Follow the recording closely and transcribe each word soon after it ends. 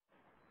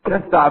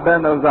ناس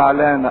تعبانة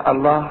وزعلانة.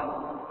 الله،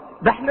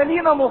 ده احنا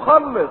لينا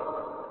مخلص،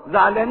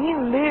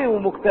 زعلانين ليه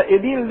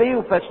ومكتئبين ليه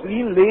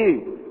وفاشلين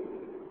ليه؟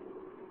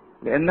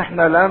 لان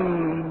احنا لم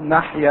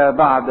نحيا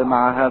بعد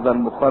مع هذا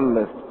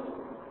المخلص.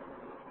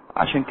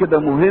 عشان كده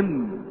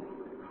مهم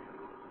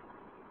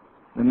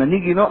لما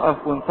نيجي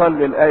نقف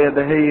ونصلي الآية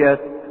دهيت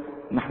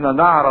ان احنا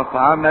نعرف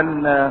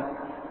عملنا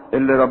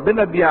اللي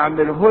ربنا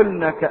بيعمله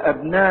لنا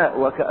كأبناء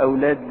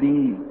وكأولاد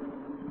ليه.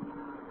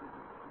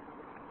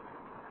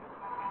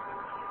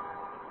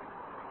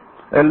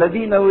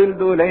 الذين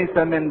ولدوا ليس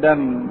من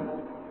دم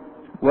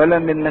ولا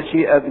من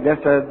مشيئة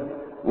جسد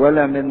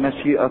ولا من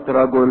مشيئة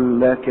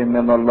رجل، لكن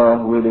من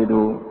الله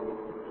ولدوا.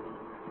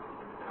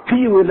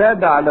 في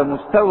ولادة على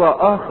مستوى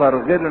آخر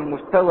غير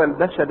المستوى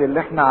البشري اللي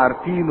احنا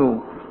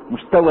عارفينه،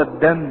 مستوى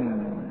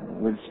الدم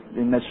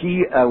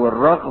والمشيئة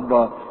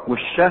والرغبة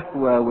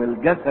والشهوة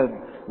والجسد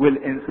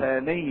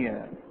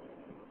والإنسانية.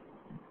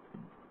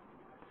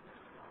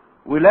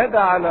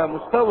 ولادة على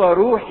مستوى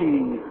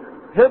روحي،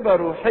 هبة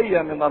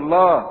روحية من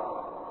الله.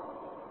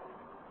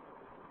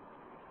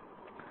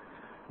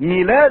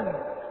 ميلاد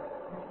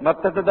ما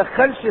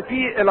بتتدخلش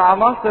فيه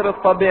العناصر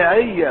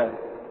الطبيعية،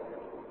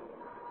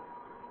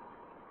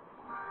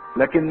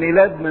 لكن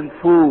ميلاد من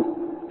فوق،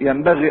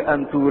 ينبغي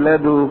ان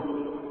تولدوا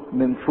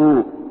من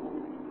فوق.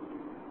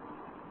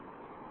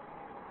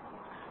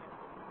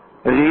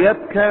 غياب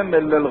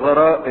كامل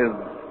للغرائز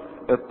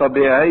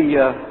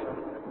الطبيعية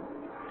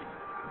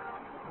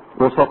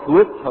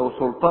وسطوتها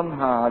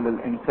وسلطانها على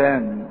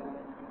الانسان.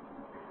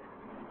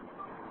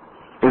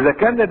 اذا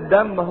كان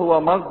الدم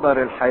هو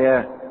مصدر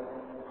الحياة،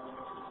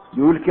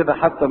 يقول كده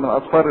حتى من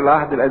اسفار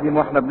العهد القديم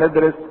واحنا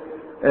بندرس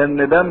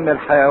ان دم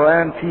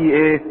الحيوان فيه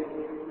ايه؟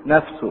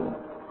 نفسه.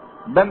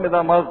 الدم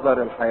ده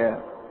مصدر الحياة،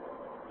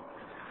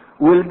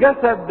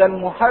 والجسد ده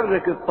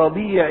المحرك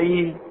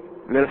الطبيعي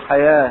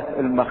للحياة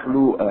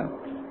المخلوقة.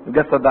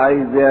 الجسد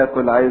عايز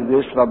ياكل، عايز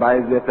يشرب،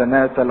 عايز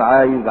يتناسل،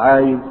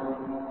 عايز.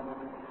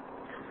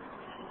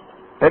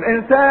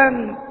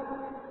 الانسان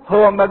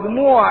هو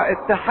مجموع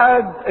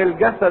اتحاد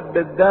الجسد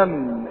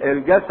بالدم،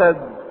 الجسد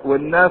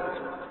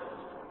والنفس.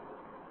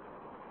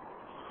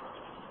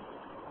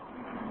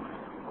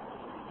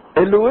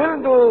 اللي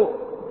ولده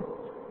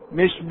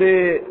مش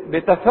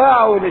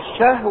بتفاعل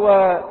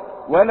الشهوة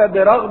ولا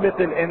برغبة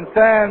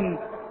الانسان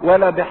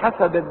ولا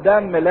بحسب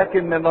الدم،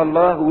 لكن من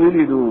الله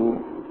ولدوا.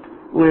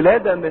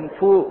 ولادة من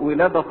فوق،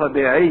 ولادة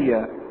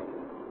طبيعية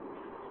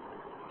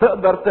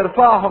تقدر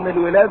ترفعهم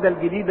الولادة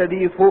الجديدة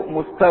دي فوق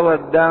مستوى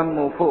الدم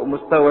وفوق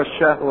مستوى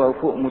الشهوة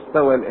وفوق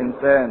مستوى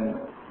الانسان.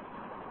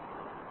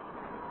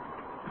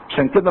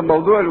 عشان كده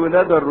موضوع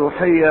الولادة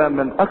الروحية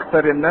من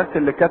اكثر الناس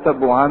اللي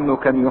كتبوا عنه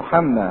كان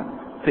يوحنا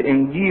في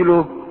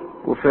انجيله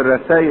وفي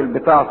الرسائل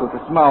بتاعته.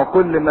 تسمعوا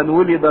كل من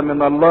ولد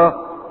من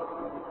الله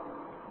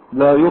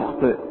لا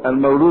يخطئ،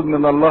 المولود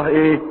من الله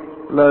ايه؟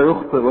 لا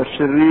يخطئ،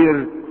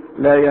 والشرير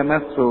لا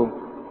يمسه.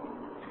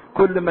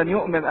 كل من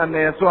يؤمن ان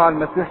يسوع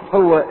المسيح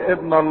هو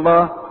ابن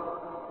الله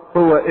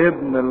هو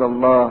ابن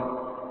لله،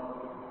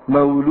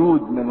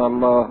 مولود من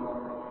الله.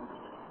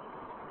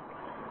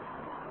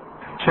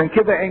 عشان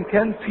كده ان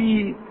كان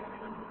في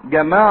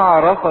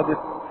جماعة رفضت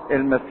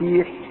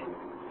المسيح،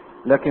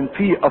 لكن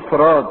في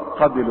افراد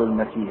قبلوا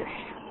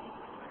المسيح.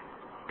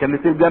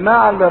 كانت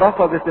الجماعة اللي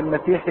رفضت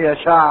المسيح هي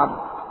شعب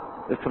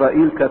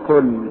اسرائيل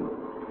ككل،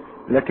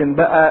 لكن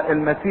بقى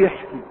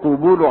المسيح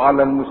قبوله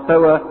على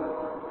المستوى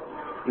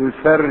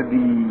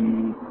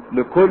الفردي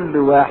لكل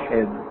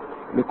واحد،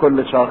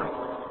 لكل شخص.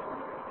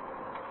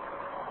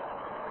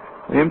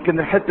 يمكن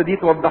الحتة دي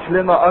توضح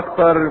لنا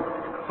اكتر.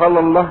 قال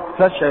الله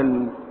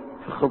فشل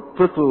في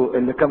خطته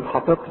اللي كان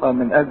حاططها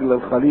من اجل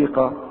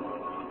الخليقة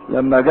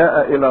لما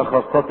جاء الى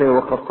خاصته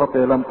وخاصته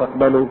لم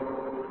تقبله.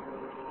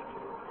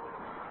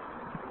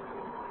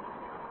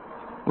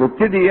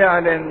 وابتدي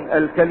يعلن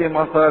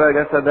الكلمة صار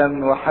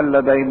جسدا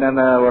وحل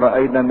بيننا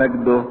ورأينا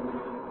مجده،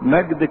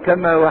 مجد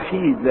كما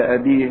وحيد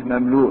لأبيه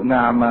مملوء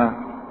نعمة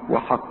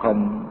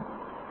وحقا.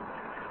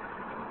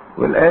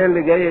 والآية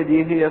اللي جاية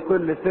دي هي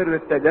كل سر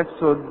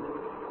التجسد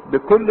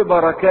بكل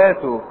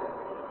بركاته.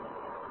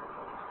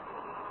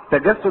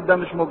 التجسد ده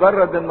مش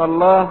مجرد ان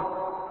الله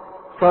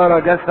صار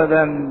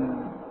جسدا،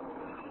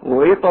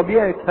 وايه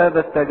طبيعة هذا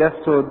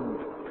التجسد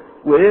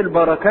وايه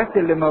البركات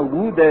اللي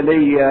موجودة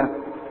ليا،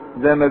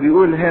 زي ما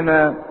بيقول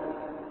هنا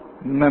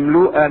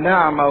مملوءة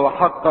نعمة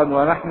وحقا،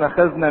 ونحن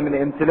اخذنا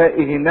من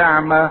امتلائه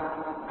نعمة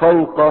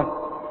فوق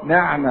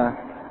نعمة.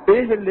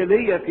 ايه اللي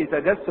ليا في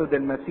تجسد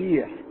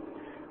المسيح؟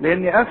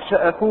 لاني اخشى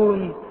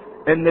اكون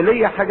ان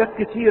ليا حاجات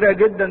كتيرة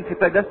جدا في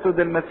تجسد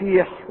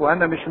المسيح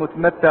وانا مش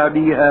متمتع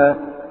بيها،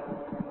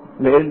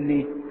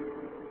 لاني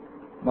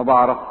ما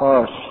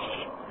بعرفهاش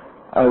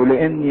او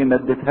لاني ما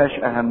اديتهاش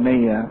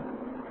اهمية.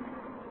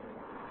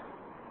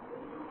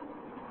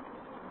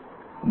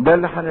 ده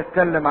اللي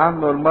هنتكلم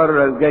عنه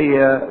المرة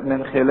الجاية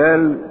من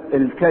خلال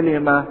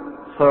الكلمة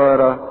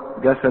صار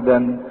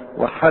جسدا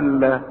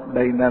وحل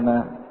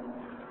بيننا.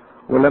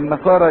 ولما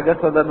صار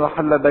جسدا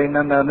وحل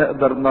بيننا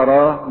نقدر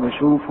نراه،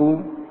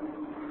 نشوفه،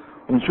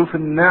 ونشوف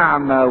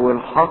النعمة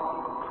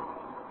والحق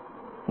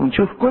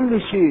ونشوف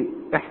كل شيء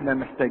احنا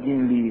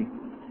محتاجين ليه.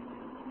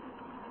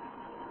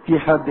 في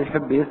حد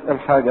يحب يسأل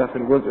حاجة في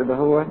الجزء ده؟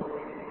 هو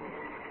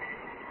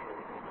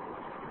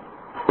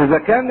اذا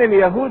كان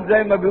اليهود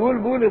زي ما بيقول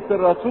بولس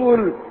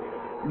الرسول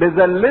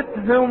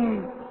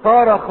بذلتهم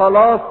صار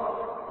خلاص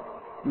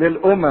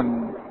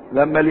للامم،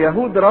 لما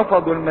اليهود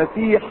رفضوا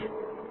المسيح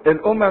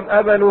الامم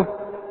قبلوا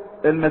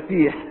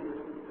المسيح.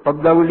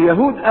 طب لو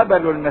اليهود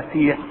قبلوا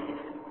المسيح،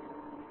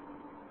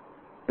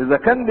 اذا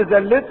كان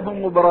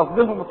بذلتهم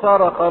وبرفضهم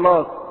صار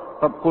خلاص،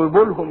 طب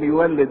قبولهم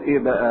يولد ايه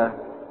بقى؟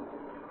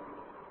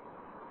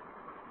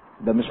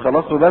 ده مش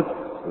خلاص وبس،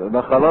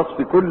 ده خلاص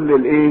في كل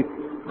الايه،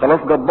 خلاص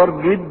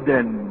جبار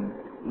جدا.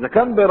 اذا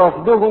كان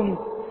برفضهم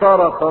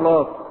صار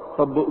خلاص،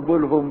 طب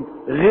بقبولهم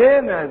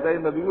غنى زي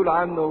ما بيقول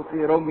عنه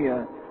في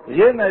روميا،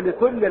 غنى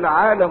لكل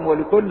العالم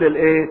ولكل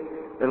الايه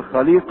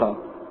الخليقة.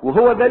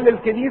 وهو ده اللي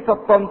الكنيسة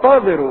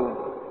بتنتظره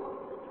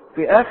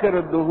في اخر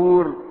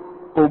الدهور،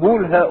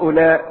 قبول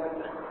هؤلاء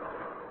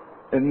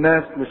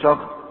الناس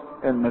لشخص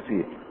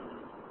المسيح.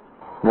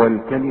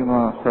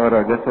 والكلمة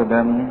صار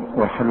جسدا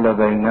وحل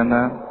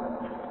بيننا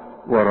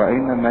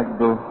ورأينا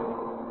مجده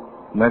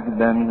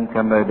مجدا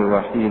كما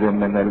لوحيد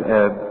من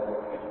الآب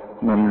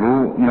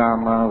مملوء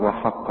نعمة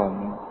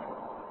وحقا.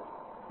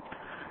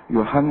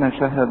 يوحنا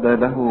شهد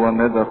له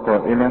وماذا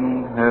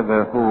قائلا: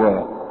 هذا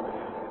هو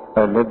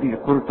الذي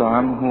قلت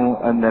عنه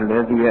أن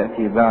الذي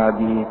يأتي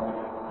بعدي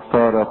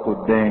صار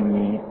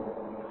قدامي،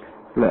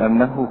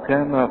 لأنه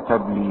كان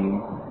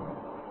قبلي.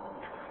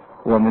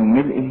 ومن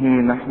ملئه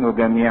نحن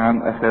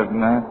جميعا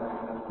أخذنا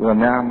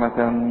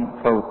ونعمة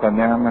فوق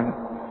نعمة،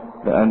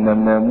 لأن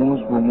الناموس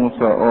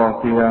بموسى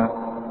أعطي،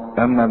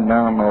 أما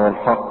النعمة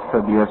والحق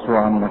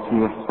فبيسوع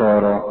المسيح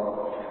صار.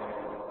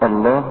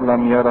 الله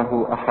لم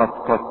يره أحد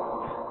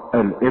قط،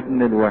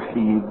 الابن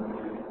الوحيد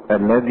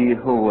الذي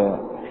هو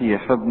في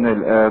حضن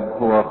الآب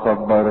هو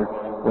خبر،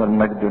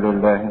 والمجد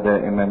لله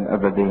دائما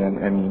أبديا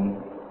أمين.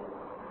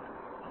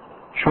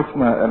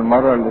 شفنا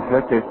المرة اللي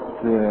فاتت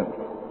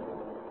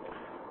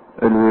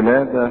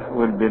الولادة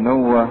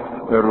والبنوة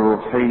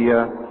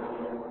الروحية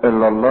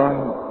اللي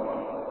الله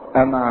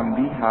أنعم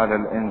بيها على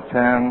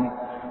الإنسان،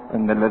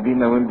 ان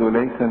الذين ولدوا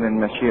ليس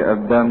من مشيئة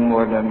دم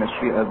ولا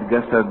مشيئة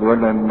جسد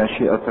ولا من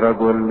مشيئة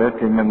رجل،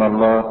 لكن من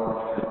الله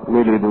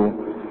ولدوا.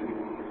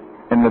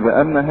 ان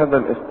بقالنا هذا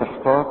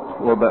الاستحقاق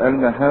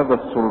وبقالنا هذا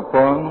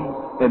السلطان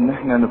ان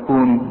احنا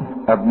نكون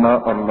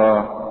ابناء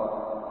الله.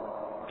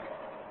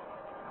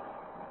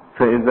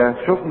 فاذا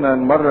شفنا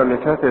المرة اللي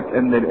فاتت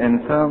ان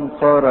الانسان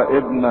صار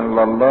ابنا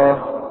لله،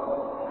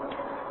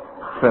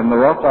 فان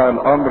واقع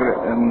الامر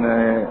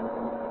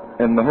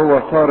ان هو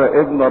صار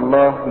ابن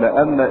الله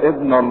لان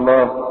ابن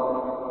الله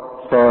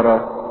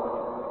صار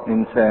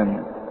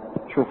انسان.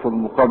 شوفوا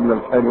المقابلة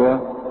الحلوة،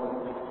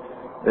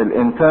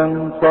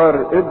 الانسان صار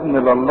ابن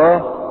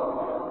لله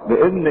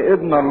بان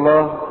ابن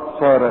الله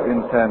صار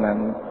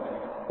انسانا.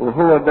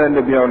 وهو ده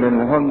اللي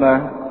بيعلنه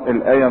لنا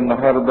الاية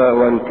النهاردة: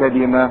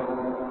 والكلمة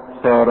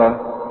صار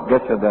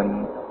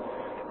جسدا.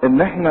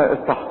 ان احنا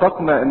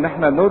استحققنا ان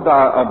احنا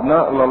ندعى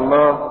ابناء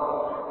لله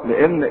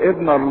لان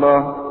ابن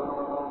الله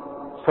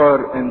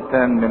صار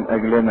انسان من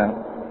اجلنا.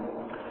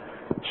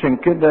 عشان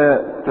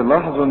كده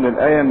تلاحظوا ان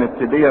الايه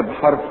مبتديه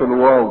بحرف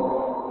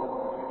الواو: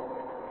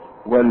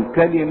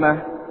 والكلمه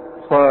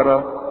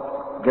صار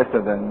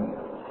جسدا.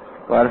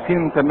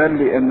 وعارفين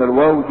تملي ان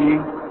الواو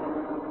دي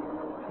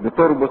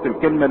بتربط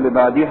الكلمه اللي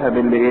بعديها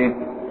باللي ايه،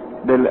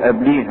 باللي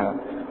قبليها.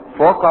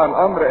 فوقع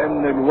الامر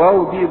ان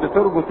الواو دي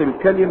بتربط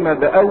الكلمه،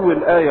 ده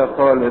اول ايه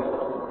خالص.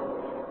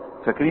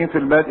 فاكرين في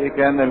البدء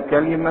كان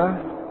الكلمه،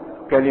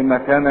 كلمه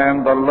كان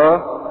عند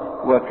الله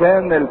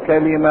وكان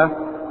الكلمة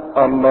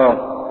الله.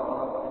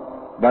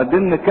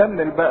 بعدين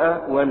نكمل بقى: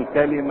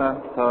 والكلمة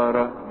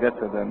صار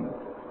جسدا.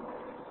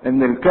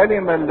 ان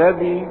الكلمة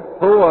الذي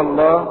هو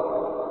الله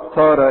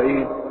صار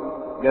ايه؟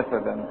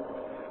 جسدا.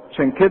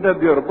 عشان كده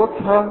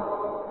بيربطها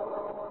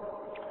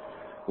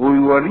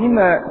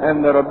ويورينا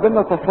ان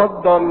ربنا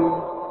تفضل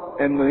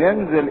انه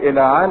ينزل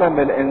الى عالم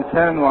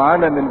الانسان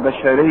وعالم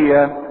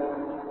البشرية،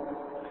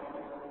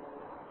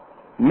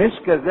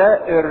 مش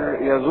كزائر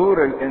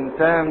يزور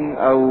الانسان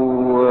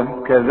او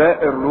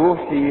كزائر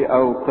روحي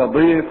او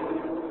كضيف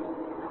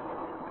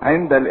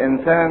عند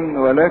الانسان،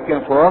 ولكن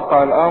في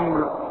واقع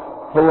الامر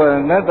هو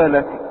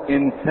نزل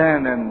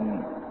انسانا،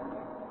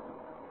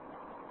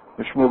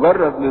 مش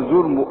مجرد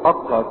نزول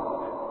مؤقت.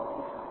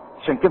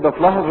 عشان كده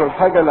تلاحظوا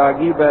الحاجة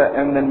العجيبة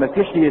ان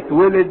المسيح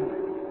يتولد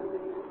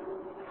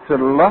في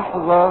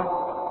اللحظة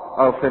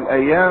او في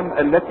الايام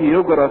التي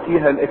يجرى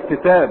فيها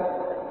الاكتتاب،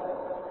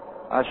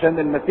 عشان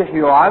المسيح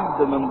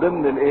يعد من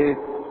ضمن الايه؟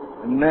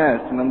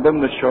 الناس، من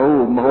ضمن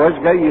الشعوب. ما هوش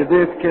جاي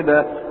ضيف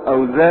كده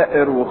او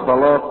زائر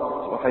وخلاص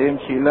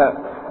وهيمشي، لا،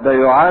 ده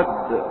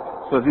يعد.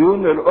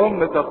 صهيون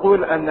الام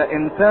تقول ان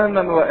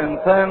انسانا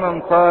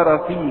وانسانا صار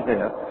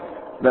فيها،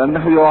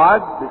 لانه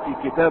يعد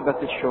في كتابة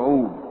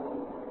الشعوب.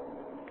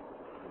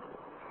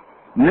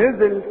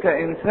 نزل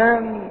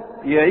كانسان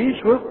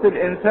يعيش وسط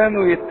الانسان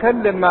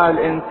ويتكلم مع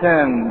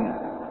الانسان،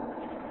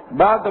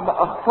 بعد ما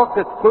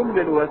اخفقت كل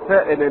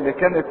الوسائل اللي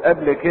كانت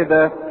قبل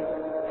كده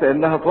في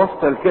انها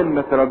توصل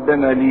كلمة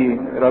ربنا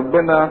ليه.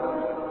 ربنا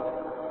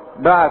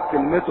بعت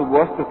كلمته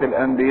بواسطة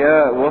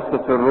الانبياء،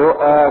 بواسطة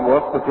الرؤى،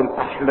 بواسطة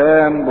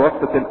الاحلام،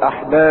 بواسطة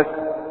الاحداث،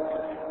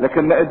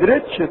 لكن ما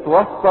قدرتش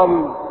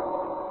توصل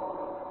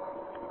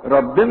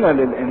ربنا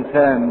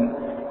للانسان.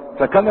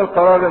 فكان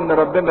القرار ان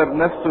ربنا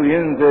بنفسه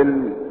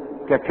ينزل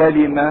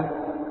ككلمة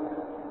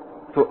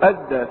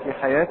تؤدى في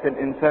حياة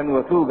الانسان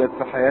وتوجد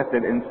في حياة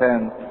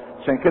الانسان.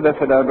 عشان كده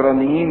في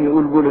العبرانيين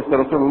يقول بولس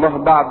رسول الله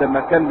بعد ما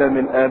كلم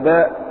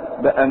الاباء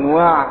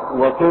بانواع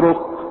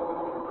وطرق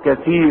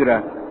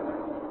كثيرة.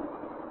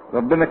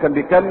 ربنا كان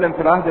بيكلم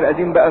في العهد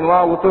القديم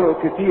بانواع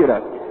وطرق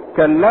كثيرة،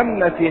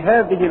 كلمنا في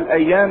هذه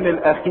الايام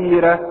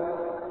الاخيرة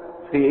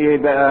في ايه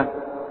بقى؟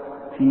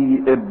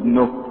 في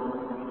ابنه.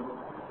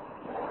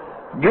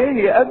 جه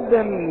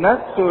يقدم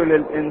نفسه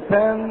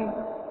للانسان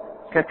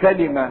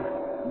ككلمة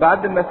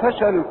بعد ما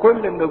فشل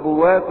كل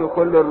النبوات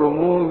وكل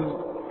الرموز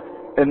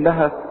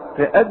انها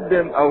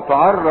تقدم او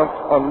تعرف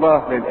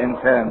الله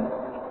للانسان.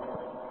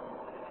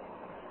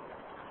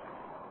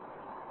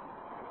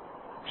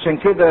 عشان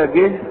كده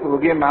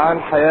جه معاه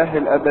الحياة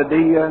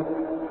الابدية،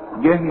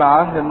 جه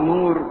معاه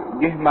النور،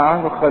 جه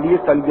معاه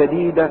الخليقة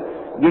الجديدة،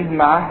 جه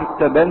معاه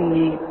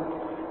التبني،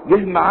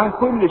 جه معاه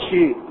كل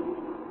شيء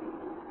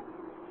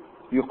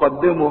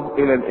يقدمه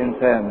الى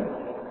الانسان.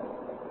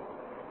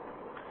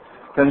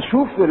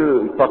 فنشوف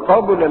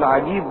التقابل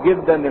العجيب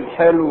جدا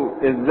الحلو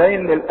ازاي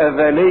ان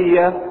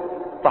الازلية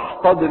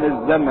تحتضن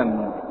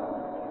الزمن.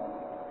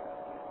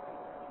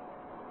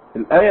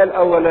 الآية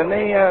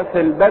الأولانية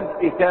في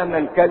البدء كان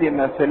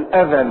الكلمة في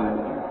الأزل.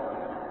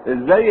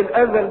 ازاي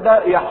الأزل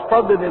ده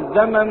يحتضن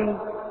الزمن،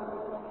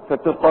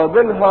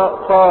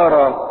 فتقابلها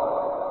صار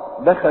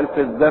دخل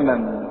في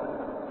الزمن،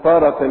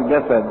 صار في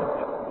الجسد.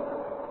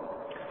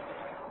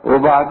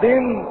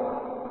 وبعدين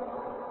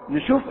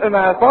نشوف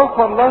انعطاف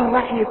الله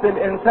ناحية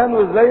الإنسان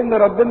وازاي ان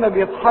ربنا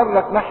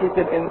بيتحرك ناحية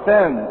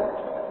الإنسان.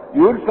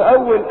 يقول في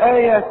أول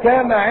آية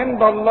كان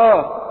عند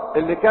الله.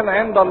 اللي كان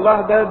عند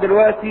الله ده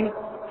دلوقتي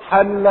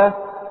حل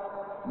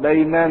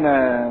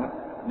بيننا،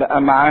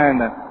 بقى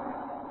معانا.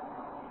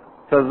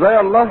 فازاي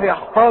الله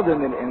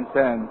يحتضن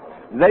الانسان؟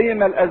 زي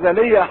ما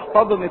الازلية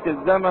احتضنت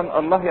الزمن،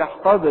 الله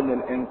يحتضن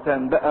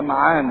الانسان، بقى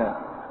معانا.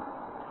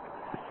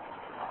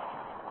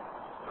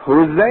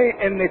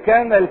 وازاي ان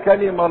كان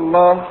الكلمة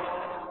الله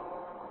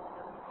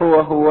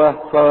هو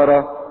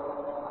صار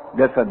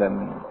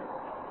جسدا.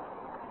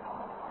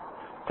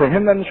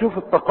 فهنا نشوف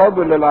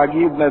التقابل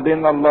العجيب ما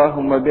بين الله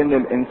وما بين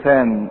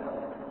الانسان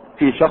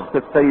في شخص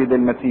السيد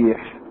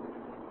المسيح.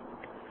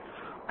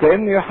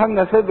 كأن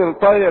يوحنا فضل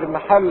طاير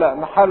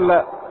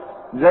محلق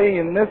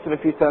زي النسر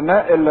في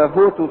سماء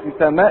اللاهوت وفي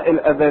سماء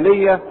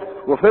الأزلية،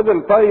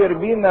 وفضل طاير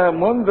بينا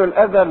منذ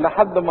الأزل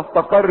لحد ما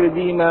استقر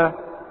بينا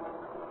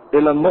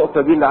إلى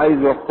النقطة دي اللي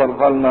عايز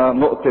يوصلها لنا،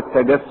 نقطة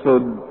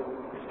تجسد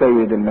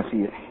السيد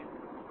المسيح.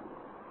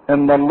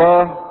 إن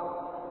الله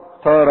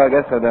صار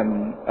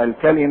جسدا،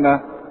 الكلمة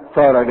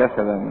صار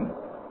جسدا.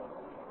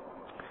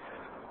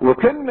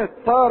 وكلمة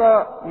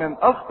صار من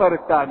أخطر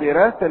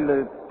التعبيرات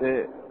اللي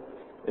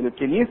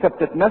الكنيسة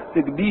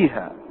بتتمسك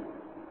بيها.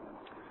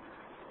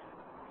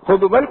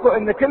 خدوا بالكم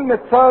ان كلمة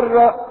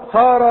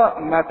صار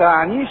ما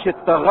تعنيش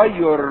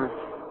التغير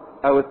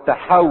او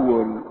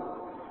التحول.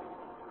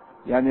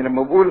 يعني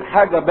لما بقول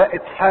حاجة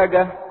بقت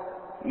حاجة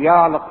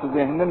يعلق في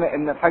ذهننا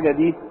ان الحاجة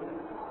دي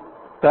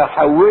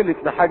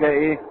تحولت لحاجة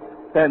ايه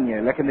تانية.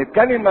 لكن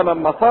الكلمة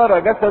لما صار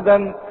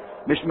جسدا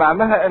مش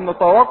معناها انه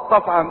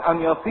توقف عن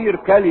ان يصير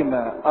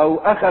كلمة او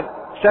اخذ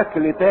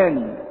شكل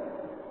تاني،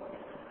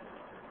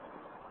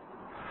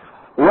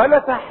 ولا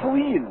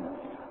تحويل،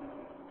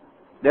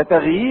 لا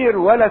تغيير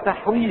ولا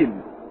تحويل،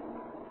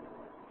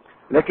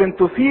 لكن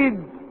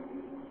تفيد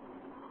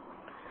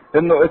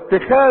انه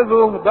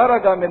اتخاذه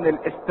درجة من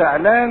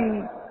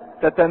الاستعلان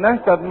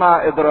تتناسب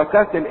مع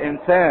ادراكات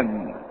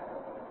الانسان.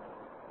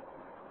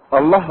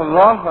 الله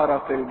ظاهر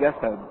في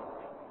الجسد.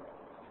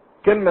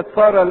 كلمة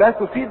صار لا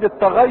تفيد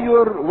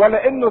التغير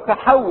ولا انه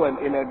تحول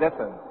الى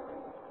جسد.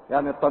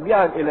 يعني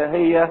الطبيعة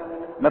الالهية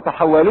ما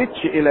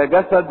تحولتش الى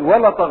جسد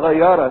ولا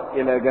تغيرت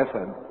الى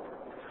جسد،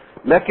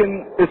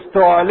 لكن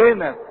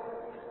استعلنت،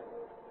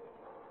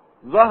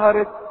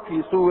 ظهرت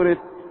في صورة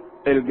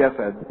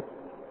الجسد.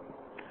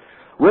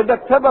 وده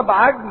بسبب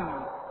عجز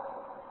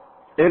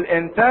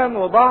الانسان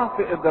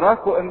وضعف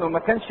ادراكه انه ما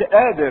كانش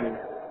قادر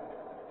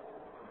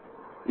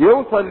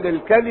يوصل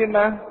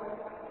للكلمة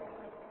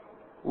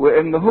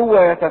وان هو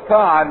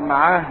يتفاعل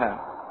معاها،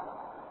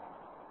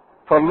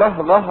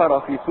 فالله ظهر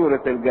في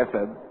صورة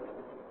الجسد.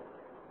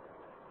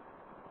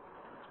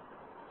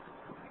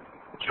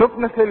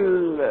 شفنا في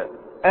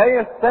الآية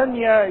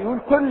الثانية يقول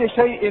كل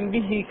شيء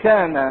به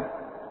كان،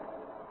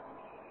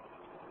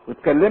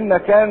 واتكلمنا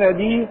كان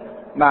دي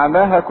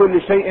معناها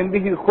كل شيء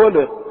به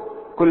خلق،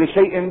 كل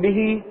شيء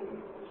به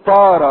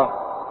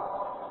صار.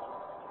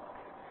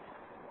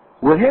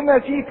 وهنا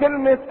في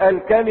كلمة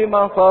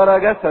الكلمة صار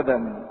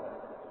جسدا.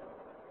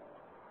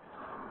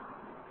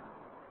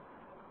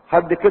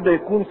 حد كده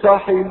يكون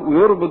صاحي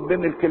ويربط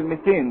بين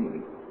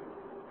الكلمتين.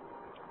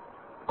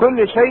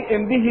 كل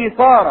شيء به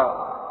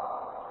صار،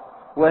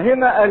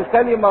 وهنا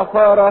الكلمة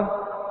صار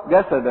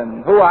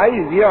جسدا. هو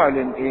عايز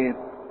يعلن ايه؟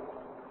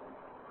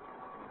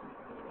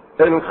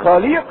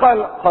 الخليقة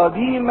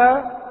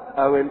القديمة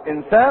او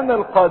الانسان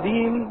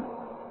القديم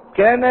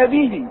كان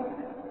به،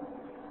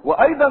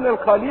 وايضا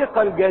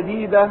الخليقة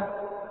الجديدة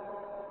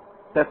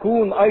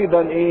تكون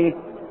ايضا ايه؟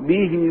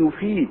 به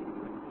وفيه.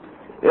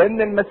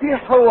 لان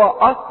المسيح هو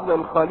اصل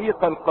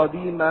الخليقة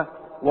القديمة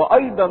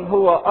وايضا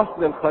هو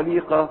اصل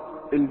الخليقة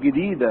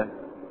الجديدة،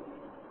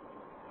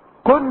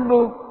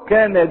 كله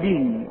كان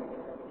به.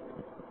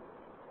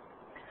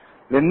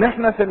 لان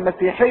احنا في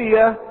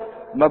المسيحية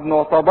ما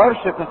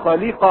بنعتبرش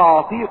كخليقة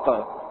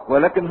عتيقة،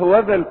 ولكن هو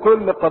ذا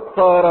الكل قد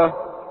صار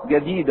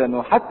جديدا،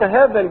 وحتى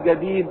هذا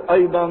الجديد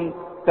ايضا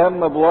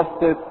تم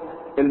بواسطة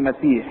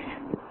المسيح.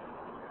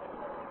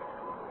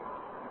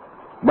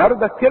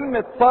 برضك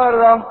كلمة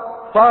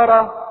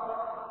صار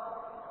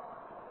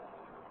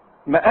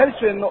ما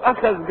قالش انه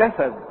اخذ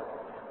جسد،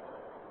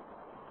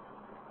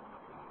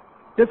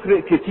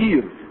 تفرق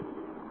كتير.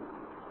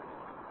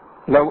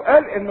 لو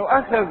قال انه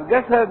اخذ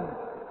جسد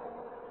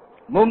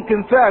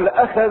ممكن فعل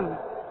اخذ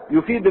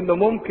يفيد انه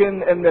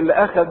ممكن ان اللي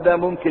اخذ ده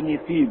ممكن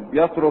يسيب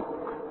يترك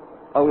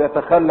او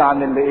يتخلى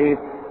عن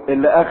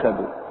اللي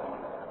اخذه.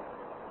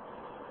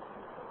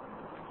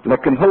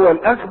 لكن هو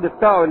الاخذ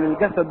بتاعه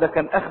للجسد ده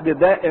كان اخذ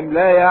دائم،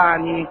 لا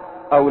يعني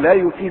او لا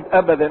يفيد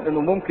ابدا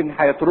انه ممكن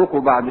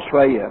هيتركه بعد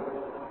شوية.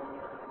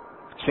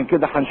 عشان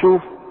كده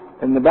هنشوف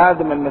ان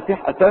بعد ما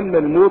المسيح اتم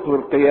الموت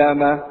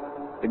والقيامة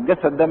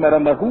الجسد ده ما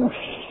رماهوش،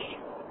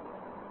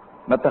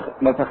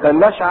 ما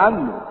تخلاش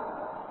عنه.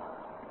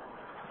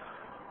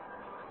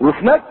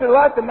 وفي نفس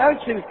الوقت ما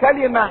قالش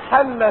الكلمة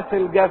حل في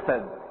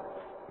الجسد،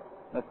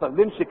 ما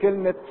استخدمش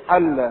كلمة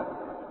حل،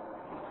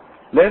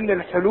 لان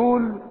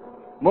الحلول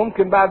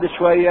ممكن بعد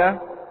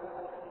شوية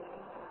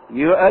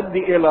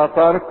يؤدي الى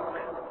ترك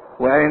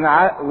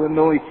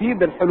وانه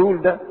يسيب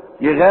الحلول ده،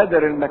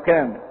 يغادر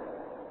المكان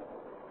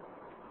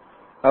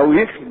او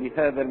يخلي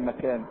هذا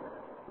المكان.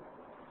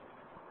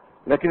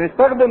 لكن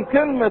استخدم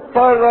كلمة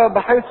صار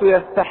بحيث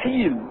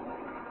يستحيل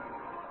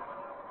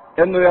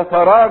انه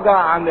يتراجع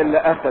عن اللي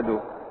اخده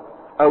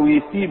او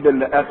يسيب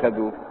اللي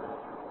اخده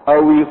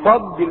او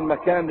يفضي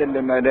المكان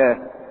اللي ملاه.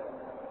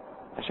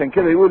 عشان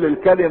كده يقول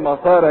الكلمة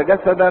صار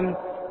جسدا،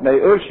 ما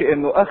يقولش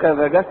انه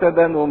اخذ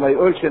جسدا وما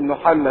يقولش انه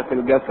حل في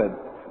الجسد.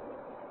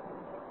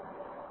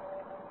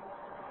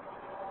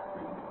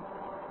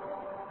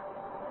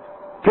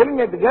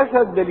 كلمة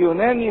جسد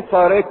باليوناني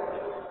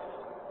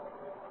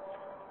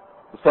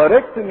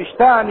صاركت مش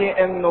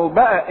تعني انه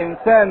بقى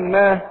انسان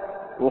ما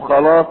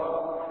وخلاص،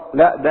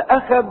 لا، ده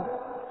اخذ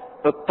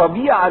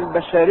الطبيعة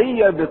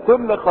البشرية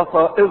بكل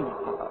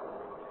خصائصها.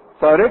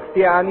 صاركت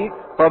يعني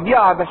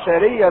طبيعة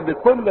بشرية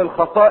بكل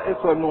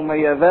الخصائص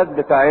والمميزات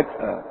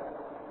بتاعتها،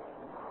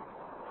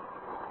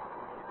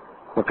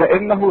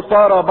 وكأنه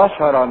صار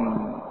بشرا.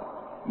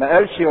 ما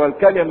قالش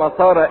والكلمة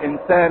صار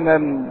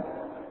انسانا،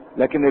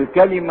 لكن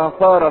الكلمة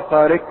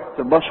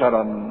صاركت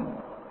بشرا.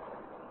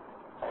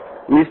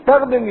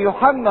 ويستخدم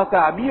يوحنا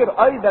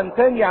تعبير ايضا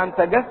تاني عن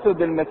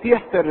تجسد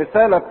المسيح في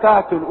الرسالة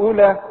بتاعته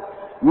الاولى،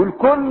 يقول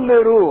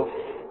كل روح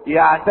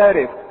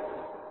يعترف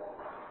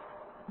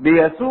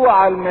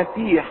بيسوع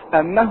المسيح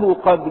انه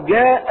قد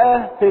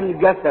جاء في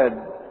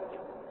الجسد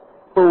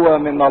هو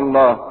من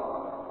الله.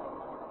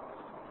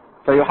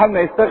 فيوحنا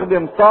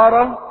يستخدم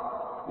صار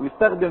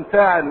ويستخدم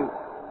فعل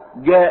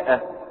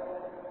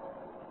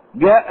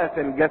جاء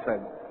في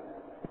الجسد،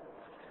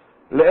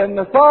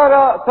 لان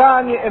صار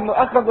تعني انه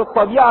اخذ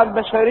الطبيعة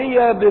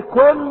البشرية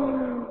بكل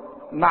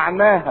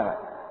معناها.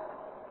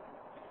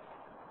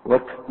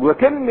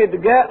 وكلمة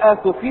جاء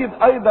تفيد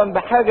ايضا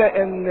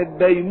بحاجة ان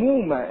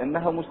الديمومة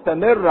انها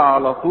مستمرة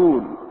على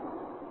طول.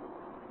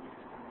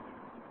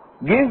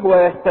 جه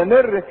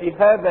ويستمر في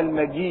هذا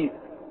المجيء،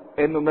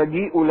 انه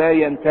مجيئه لا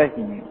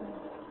ينتهي.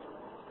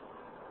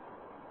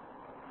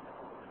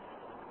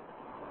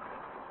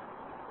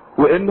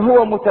 وان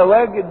هو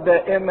متواجد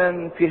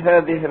دائما في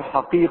هذه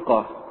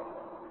الحقيقة.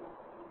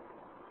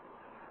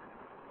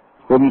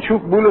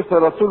 وبنشوف بولس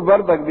الرسول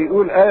بردك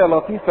بيقول آية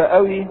لطيفة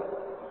قوي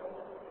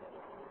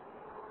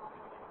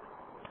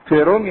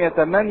في رومية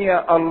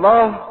 8: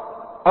 الله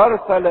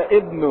ارسل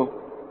ابنه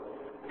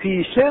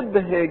في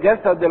شبه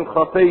جسد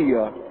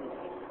الخطية،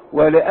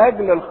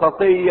 ولأجل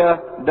الخطية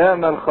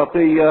دام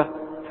الخطية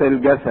في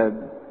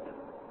الجسد.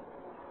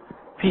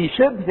 في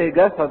شبه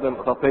جسد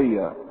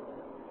الخطية،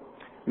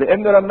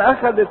 لانه لما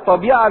اخذ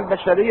الطبيعة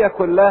البشرية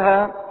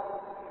كلها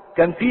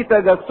كان في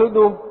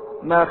تجسده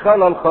ما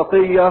خلا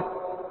الخطية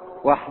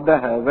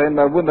وحدها، زي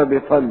ما ابونا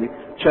بيصلي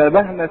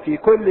شابهنا في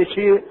كل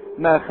شيء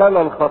ما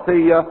خلا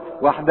الخطية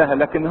وحدها.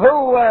 لكن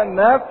هو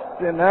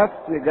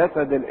نفس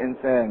جسد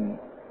الانسان.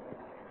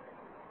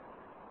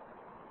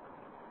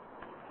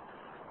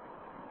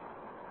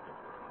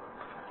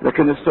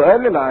 لكن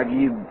السؤال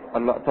العجيب،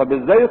 الله، طب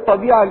ازاي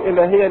الطبيعة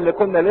الالهية اللي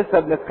كنا لسه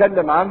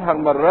بنتكلم عنها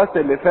المرات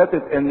اللي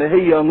فاتت ان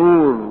هي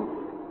نور،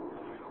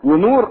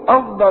 ونور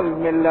افضل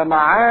من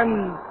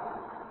لمعان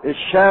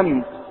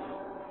الشمس،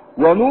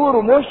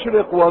 ونور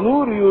مشرق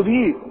ونور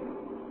يضيء،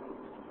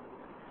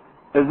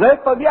 ازاي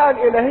الطبيعة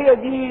الالهية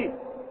دي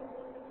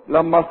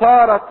لما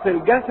صارت في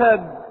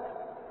الجسد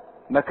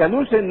ما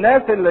كانوش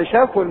الناس اللي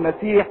شافوا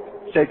المسيح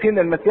شايفين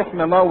المسيح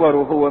منور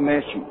وهو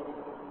ماشي؟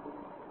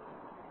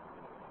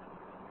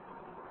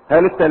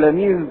 هل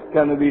التلاميذ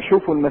كانوا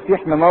بيشوفوا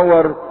المسيح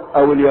منور؟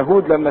 او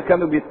اليهود لما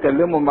كانوا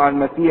بيتكلموا مع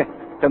المسيح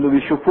كانوا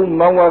بيشوفوه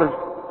منور؟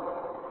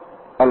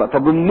 الله،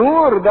 طب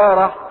النور ده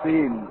راح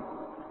فين؟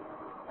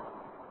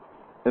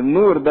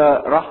 النور ده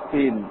راح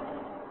فين؟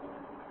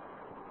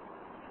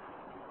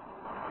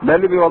 ده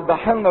اللي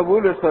بيوضح لنا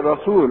بولس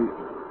الرسول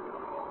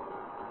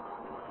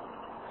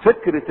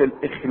فكرة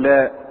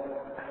الإخلاء،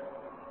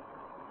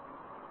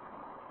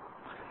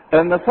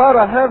 أن صار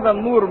هذا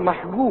النور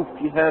محجوب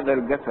في هذا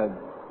الجسد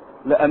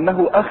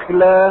لأنه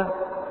أخلى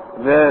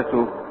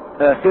ذاته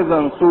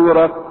آخذا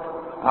صورة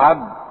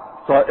عبد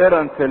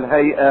صائرا في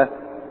الهيئة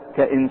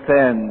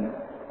كإنسان.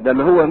 ده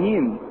اللي هو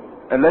مين؟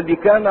 الذي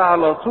كان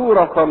على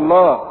صورة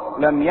الله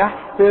لم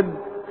يحسب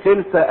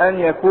خلس أن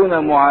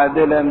يكون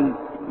معادلا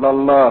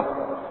لله.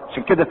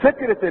 عشان كده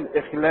فكرة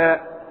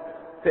الإخلاء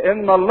في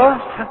ان الله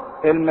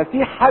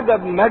المسيح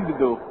حجب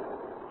مجده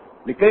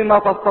لكي ما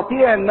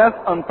تستطيع الناس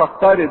ان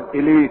تقترب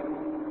اليه،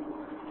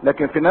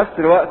 لكن في نفس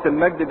الوقت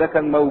المجد ده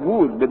كان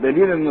موجود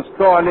بدليل انه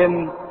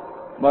استعلن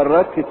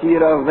مرات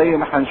كتيرة، زي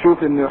ما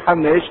هنشوف ان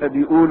يوحنا يشهد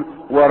يقول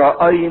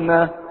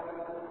ورأينا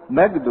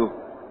مجده.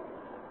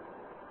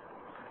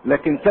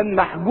 لكن كان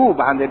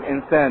محجوب عن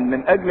الانسان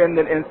من اجل ان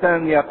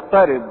الانسان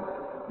يقترب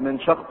من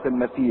شخص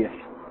المسيح،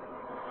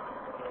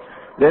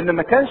 لان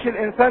ما كانش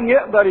الانسان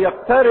يقدر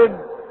يقترب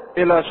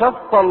الى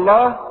شخص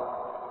الله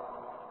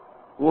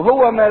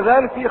وهو ما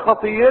زال في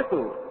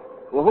خطيته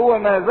وهو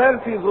ما زال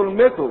في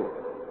ظلمته،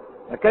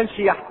 ما كانش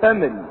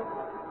يحتمل.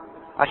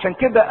 عشان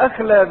كده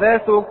اخلى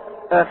ذاته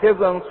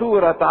اخذا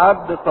صورة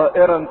عبد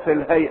طائرا في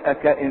الهيئة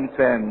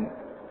كانسان.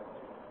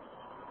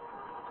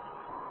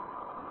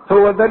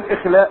 هو ده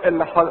الاخلاء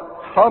اللي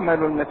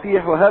حمله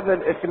المسيح، وهذا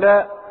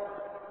الاخلاء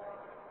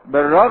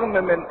بالرغم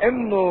من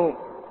انه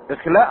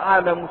اخلاء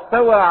على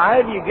مستوى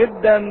عالي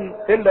جدا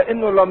الا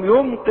انه لم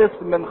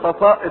ينقص من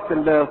خصائص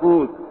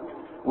اللاهوت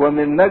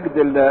ومن مجد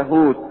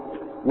اللاهوت،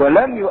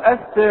 ولم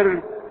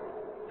يؤثر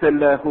في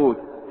اللاهوت.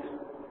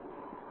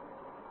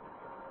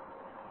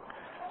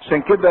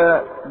 عشان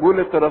كده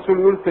بولس الرسول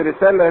يقول في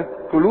رسالة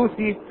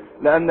كولوسي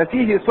لان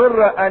فيه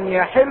سر ان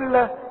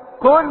يحل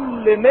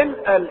كل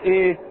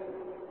ملء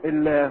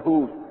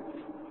اللاهوت.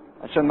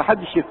 عشان ما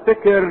حدش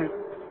يفتكر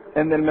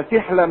ان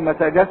المسيح لما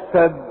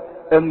تجسد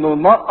انه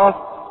نقص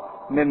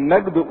من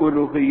مجد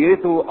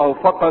الوهيته او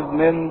فقد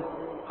من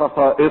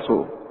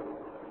خصائصه.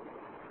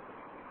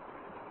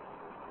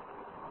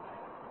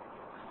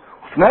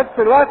 في نفس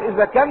الوقت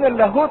اذا كان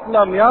اللاهوت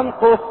لم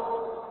ينقص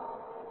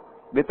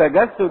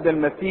بتجسد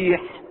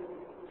المسيح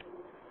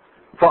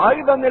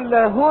فايضا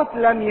اللاهوت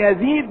لم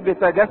يزيد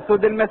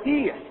بتجسد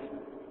المسيح.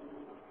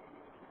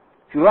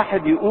 في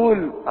واحد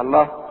يقول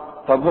الله،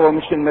 طب هو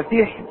مش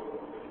المسيح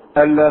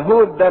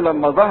اللاهوت ده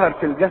لما ظهر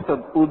في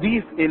الجسد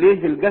اضيف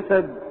اليه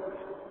الجسد؟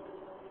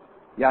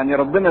 يعني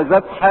ربنا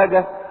زاد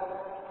حاجة؟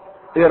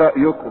 ايه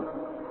رأيكم؟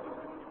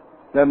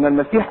 لما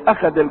المسيح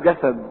اخذ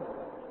الجسد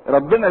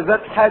ربنا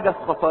زاد حاجة في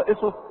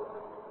خصائصه؟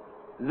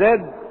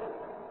 زاد؟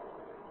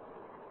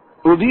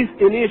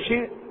 اضيف اليه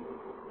شيء؟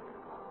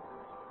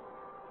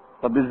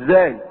 طب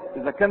ازاي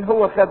اذا كان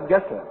هو خد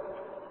جسد؟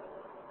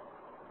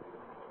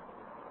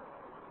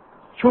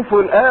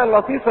 شوفوا الآية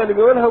اللطيفة اللي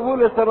بيقولها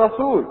بولس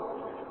الرسول،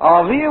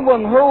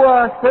 عظيم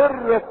هو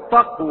سر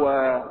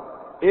التقوى.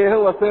 ايه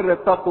هو سر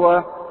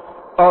التقوى؟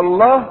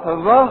 الله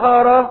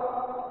ظهر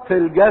في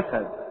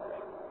الجسد،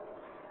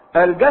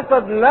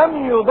 الجسد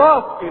لم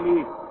يضاف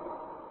اليه.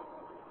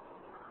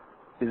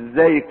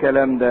 ازاي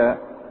الكلام ده؟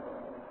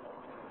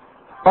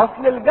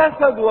 اصل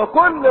الجسد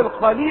وكل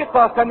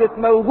الخليقة كانت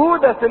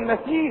موجودة في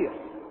المسيح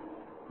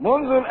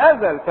منذ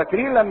الازل.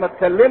 فاكرين لما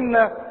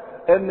اتكلمنا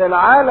ان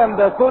العالم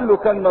ده كله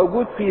كان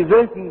موجود في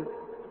ذهن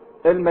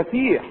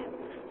المسيح؟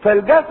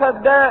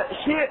 فالجسد ده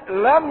شيء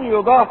لم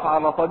يضاف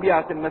على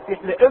طبيعة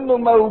المسيح لانه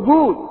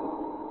موجود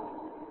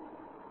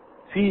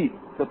في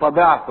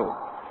طبيعته.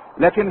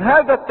 لكن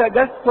هذا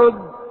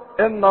التجسد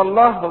ان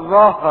الله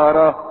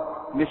ظهر،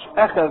 مش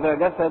اخذ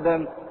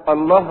جسدا،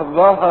 الله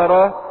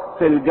ظهر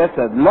في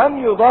الجسد لم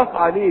يضاف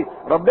عليه.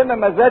 ربنا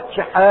ما زادش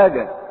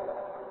حاجة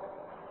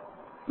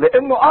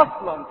لانه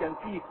اصلا كان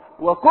فيه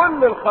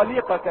وكل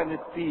الخليقة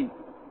كانت فيه.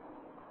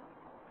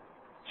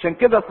 عشان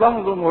كده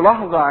تلاحظوا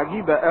ملاحظة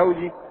عجيبة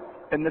قوي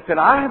ان في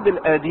العهد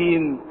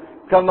القديم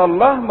كان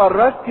الله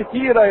مرات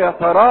كتيرة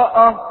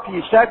يتراءى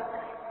في شكل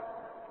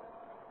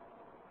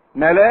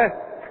ملاك،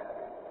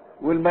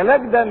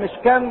 والملاك ده مش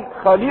كان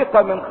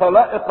خليقة من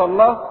خلائق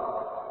الله؟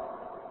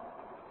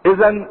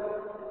 اذا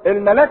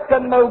الملاك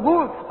كان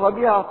موجود في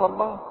طبيعة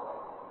الله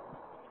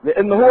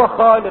لانه هو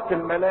خالق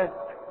الملاك.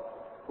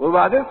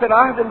 وبعدين في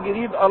العهد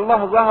الجديد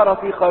الله ظهر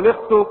في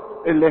خليقته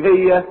اللي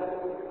هي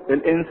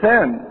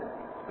الانسان،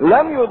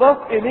 لم يضاف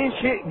اليه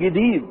شيء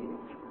جديد.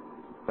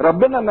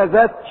 ربنا ما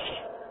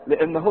زادش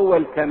لان هو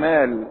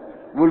الكمال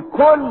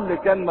والكل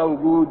كان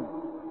موجود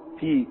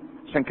فيه.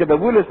 عشان كده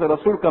بولس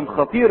الرسول كان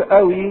خطير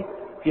قوي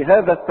في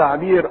هذا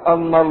التعبير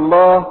ان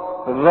الله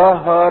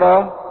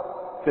ظهر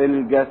في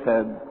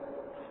الجسد،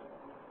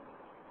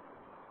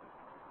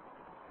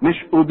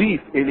 مش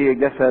اضيف اليه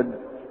جسد،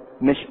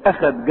 مش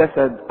اخذ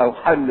جسد او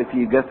حل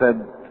في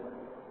جسد.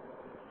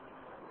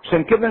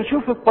 عشان كده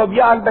نشوف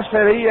الطبيعة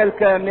البشرية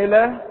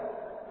الكاملة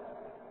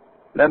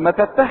لما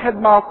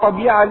تتحد مع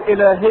الطبيعة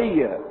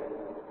الالهية،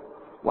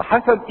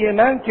 وحسب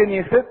ايمان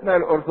كنيستنا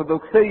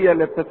الارثوذكسية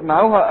اللي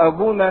بتسمعوها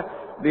ابونا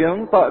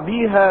بينطق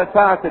بيها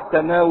ساعة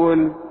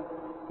التناول،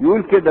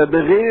 يقول كده: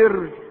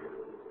 بغير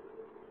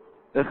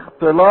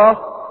اختلاط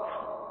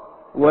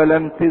ولا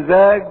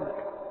امتزاج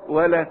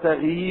ولا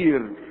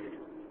تغيير.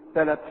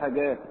 3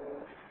 حاجات.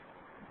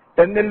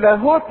 ان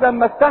اللاهوت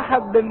لما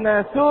اتحد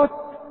بالناسوت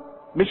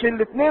مش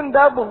الاتنين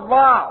دابوا في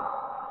بعض،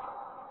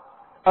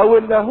 او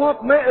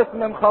اللاهوت نقص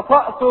من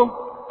خصائصه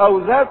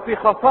او زاد في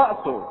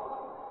خصائصه،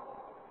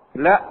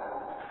 لا،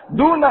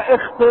 دون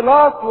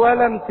اختلاط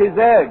ولا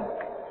امتزاج.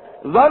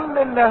 ظل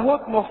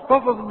اللاهوت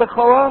محتفظ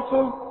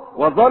بخواصه،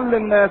 وظل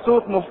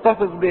الناسوت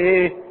محتفظ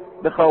بايه؟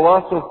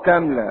 بخواصه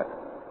كاملة،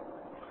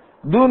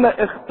 دون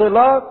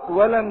اختلاط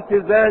ولا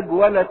امتزاج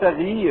ولا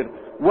تغيير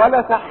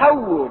ولا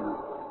تحول،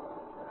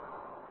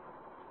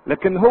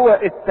 لكن هو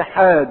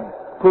اتحاد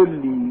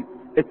كلي،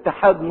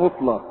 اتحاد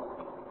مطلق.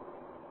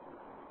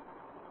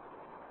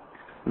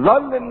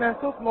 ظل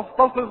الناسوت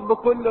محتفظ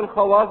بكل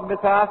الخواص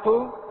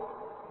بتاعته،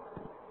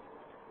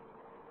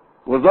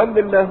 وظل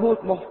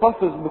اللاهوت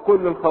محتفظ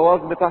بكل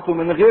الخواص بتاعته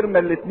من غير ما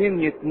الاتنين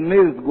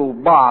يتمزجوا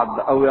ببعض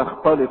او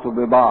يختلطوا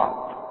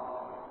ببعض.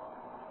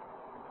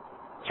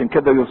 عشان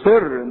كده يصر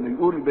انه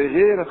يقول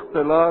بغير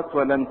اختلاط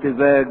ولا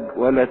امتزاج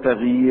ولا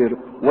تغيير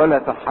ولا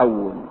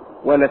تحول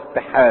ولا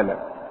استحالة.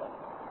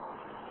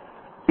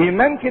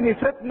 ايمان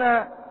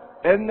كنيستنا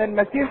ان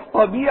المسيح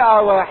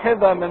طبيعة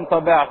واحدة من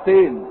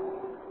طبيعتين،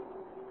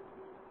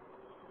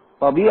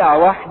 طبيعة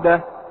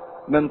واحدة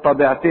من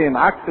طبيعتين،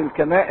 عكس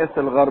الكنائس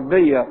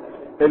الغربية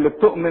اللي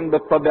بتؤمن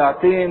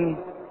بالطبيعتين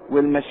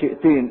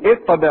والمشيئتين. ايه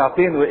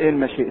الطبيعتين وايه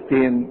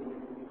المشيئتين؟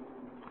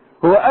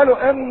 هو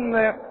قالوا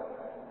ان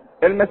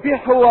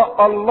المسيح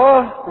هو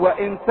الله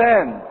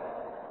وانسان.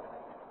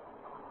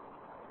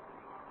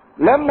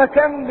 لما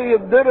كان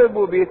بيتضرب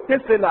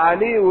وبيتصل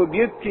عليه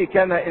وبيبكي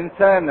كان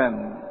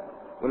انسانا،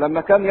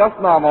 ولما كان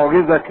يصنع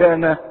معجزة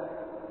كان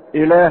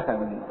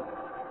الها.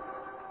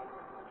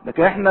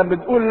 لكن احنا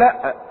بنقول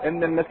لا،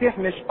 ان المسيح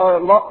مش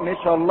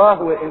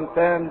الله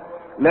وانسان،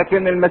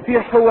 لكن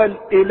المسيح هو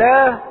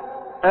الاله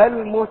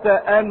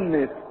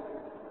المتأنس،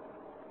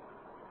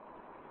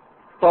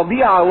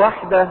 طبيعة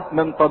واحدة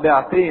من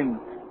طبيعتين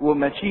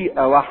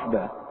ومشيئة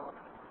واحدة.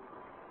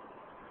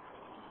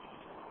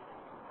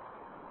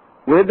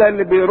 وده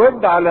اللي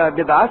بيرد على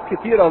بدعات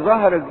كتيرة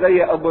ظهرت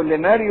زي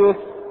ابوليناريوس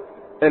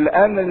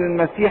الان ان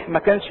المسيح ما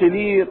كانش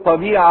ليه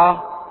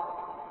طبيعة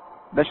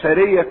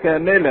بشرية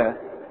كاملة،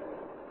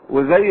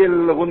 وزي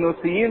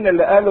الغنوصيين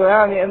اللي قالوا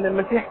يعني ان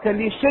المسيح كان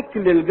ليه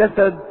شكل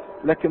الجسد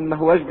لكن ما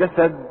هواش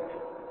جسد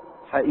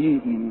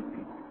حقيقي.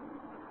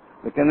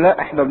 لكن لا،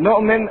 احنا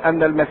بنؤمن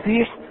ان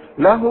المسيح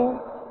له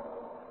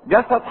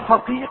جسد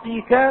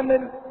حقيقي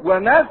كامل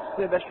ونفس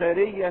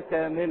بشرية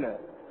كاملة،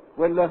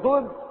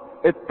 واللاهوت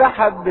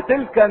اتحد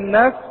بتلك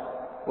النفس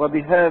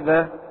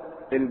وبهذا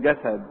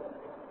الجسد،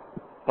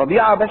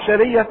 طبيعة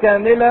بشرية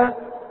كاملة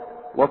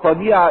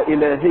وطبيعة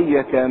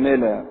إلهية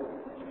كاملة.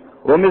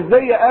 ومش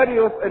زي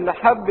اريوس اللي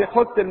حب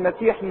يحط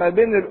المسيح ما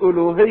بين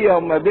الالوهية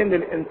وما بين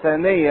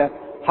الانسانية،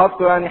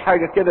 حطوا يعني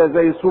حاجة كده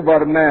زي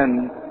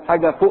سوبرمان،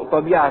 حاجة فوق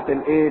طبيعة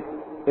الايه؟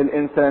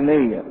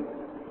 الانسانية.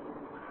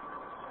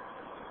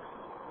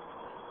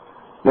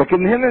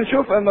 لكن هنا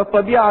نشوف ان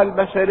الطبيعة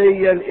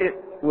البشرية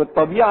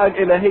والطبيعة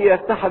الالهية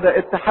اتحد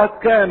اتحاد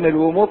كامل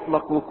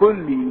ومطلق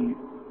وكلي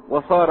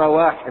وصار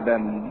واحدا.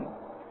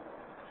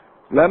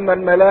 لما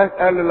الملاك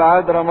قال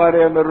للعذراء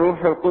مريم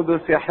الروح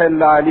القدس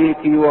يحل عليك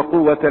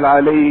وقوة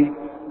العلي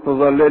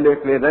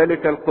تظللك،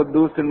 لذلك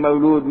القدوس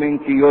المولود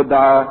منك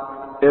يدعى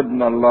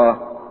ابن الله.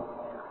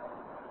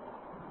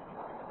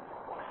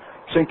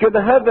 عشان كده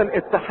هذا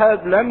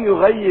الاتحاد لم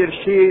يغير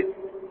شيء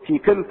في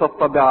كلتا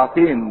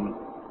الطبيعتين.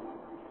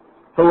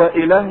 هو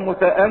اله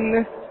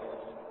متأنس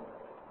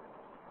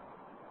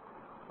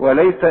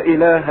وليس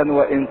الها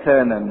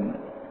وانسانا،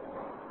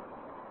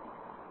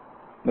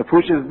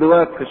 مفهوش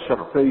ازدواج في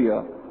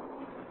الشخصية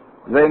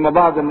زي ما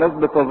بعض الناس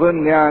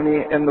بتظن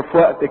يعني انه في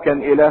وقت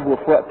كان اله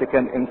وفي وقت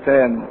كان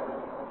انسان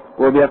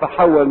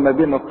وبيتحول ما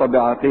بين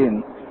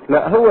الطبيعتين.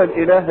 لا، هو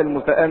الاله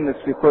المتأنس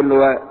في كل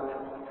وقت.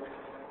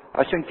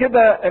 عشان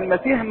كده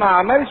المسيح ما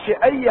عملش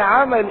اي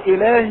عمل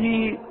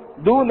الهي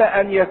دون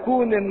ان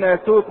يكون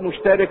الناسوت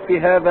مشترك في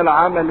هذا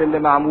العمل اللي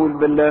معمول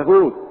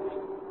باللاهوت،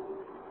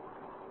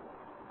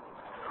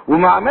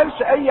 وما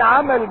عملش اي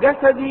عمل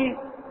جسدي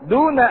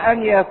دون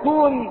ان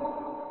يكون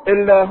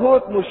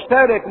اللاهوت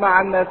مشترك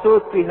مع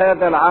الناسوت في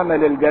هذا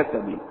العمل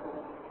الجسدي.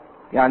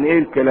 يعني ايه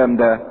الكلام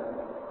ده؟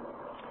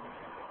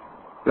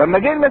 لما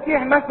جه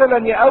المسيح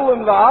مثلا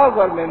يقوم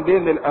لعازر من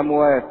بين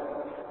الاموات،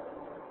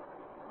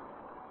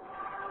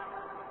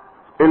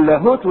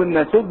 اللاهوت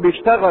والناسوت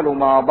بيشتغلوا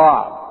مع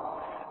بعض.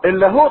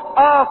 اللاهوت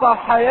اعطى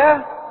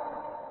حياة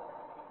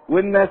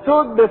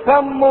والناسوت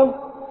بفمه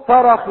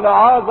صرخ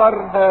لعازر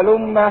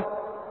هلم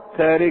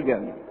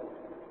خارجا.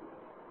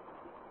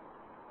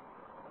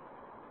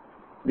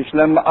 مش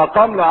لما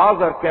اقام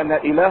لعازر كان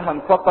الها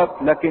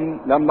فقط، لكن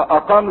لما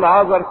اقام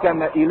لعازر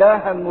كان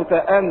الها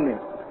متأنس.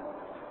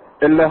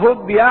 اللاهوت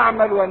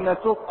بيعمل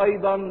والناسوت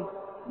ايضا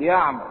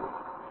بيعمل.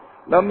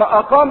 لما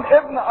اقام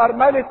ابن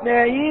ارملة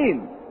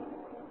نايين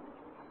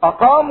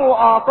اقامه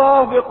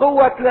واعطاه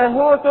بقوة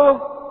لاهوته،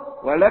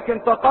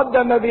 ولكن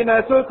تقدم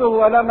بناسوته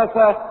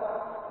ولمس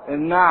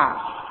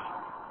النعش.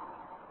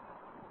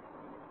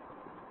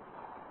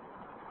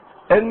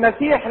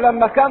 المسيح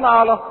لما كان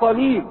على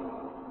الصليب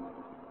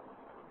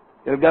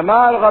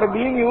الجماعة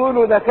الغربيين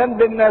يقولوا ده كان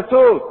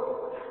بالناسوت،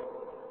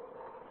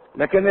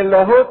 لكن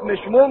اللاهوت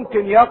مش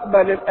ممكن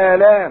يقبل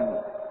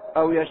الآلام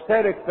او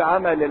يشترك في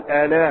عمل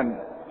الآلام.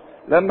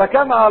 لما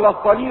كان على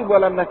الصليب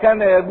ولما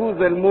كان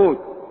يجوز الموت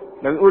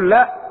بنقول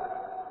لا،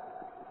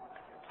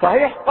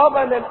 صحيح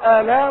قبل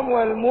الآلام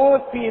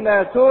والموت في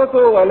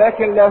ناسوته،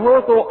 ولكن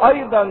لاهوته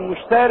ايضا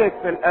مشترك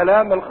في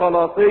الآلام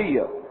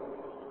الخلاصية.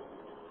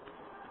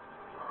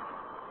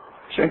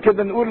 عشان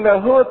كده نقول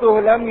لاهوته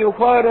لم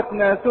يفارق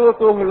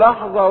ناسوته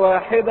لحظة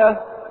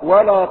واحدة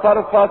ولا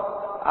طرفة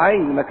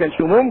عين. ما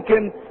كانش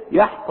ممكن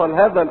يحصل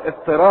هذا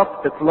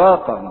الافتراق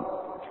اطلاقا،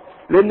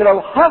 لان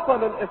لو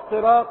حصل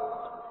الافتراق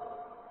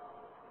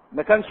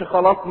ما كانش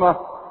خلاصنا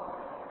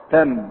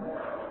تم.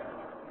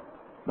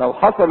 لو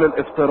حصل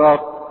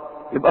الافتراق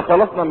يبقى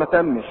خلاصنا ما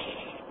تمش،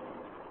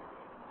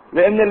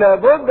 لان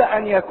لابد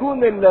ان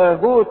يكون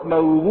اللاهوت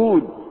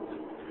موجود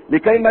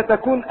لكي ما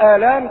تكون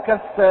آلام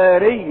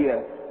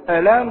كفارية،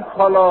 آلام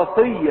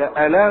خلاصية،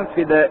 آلام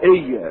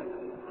فدائية.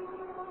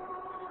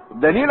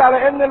 الدليل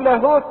على ان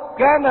اللاهوت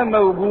كان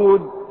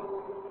موجود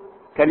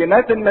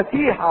كلمات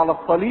المسيح على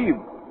الصليب،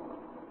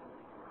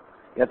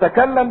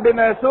 يتكلم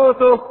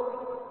بناسوته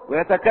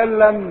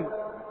ويتكلم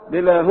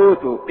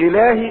بلاهوته.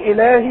 إلهي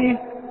إلهي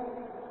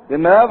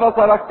لماذا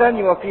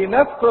تركتني؟ وفي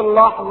نفس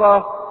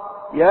اللحظة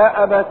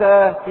يا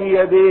أبتاه في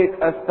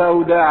يديك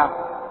استودع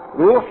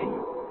روحي.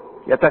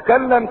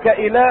 يتكلم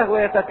كإله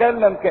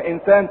ويتكلم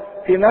كإنسان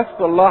في نفس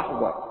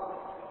اللحظة.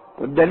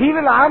 والدليل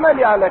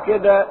العملي على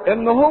كده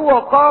ان هو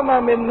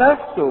قام من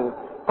نفسه،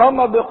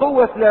 قام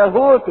بقوة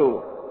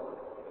لاهوته.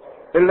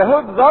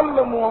 اللاهوت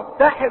ظل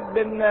متحد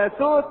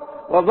بالناسوت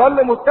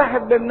وظل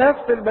متحد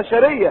بالنفس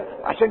البشرية،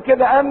 عشان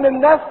كده قام من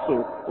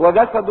نفسه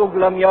وجسده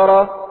لم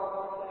يرى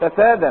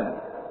فسادا.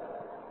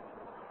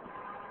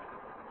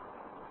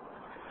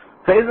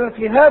 فاذا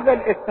في هذا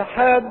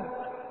الاتحاد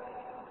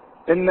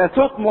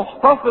الناسوت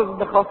محتفظ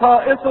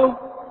بخصائصه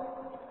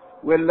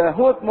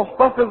واللاهوت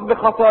محتفظ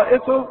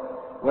بخصائصه،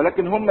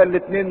 ولكن هما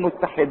الاثنين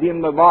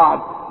متحدين ببعض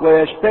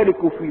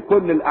ويشتركوا في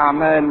كل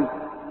الاعمال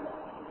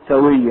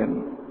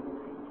سويا.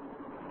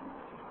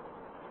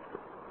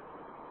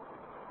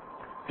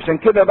 عشان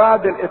كده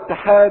بعد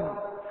الاتحاد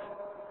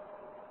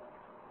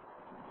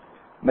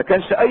ما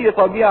كانش اي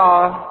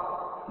طبيعة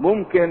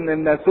ممكن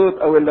الناسوت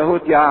او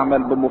اللاهوت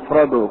يعمل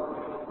بمفرده،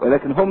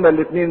 ولكن هما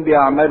الاثنين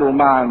بيعملوا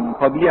معا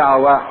طبيعة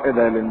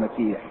واحدة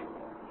للمسيح.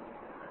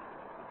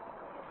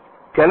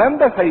 الكلام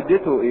ده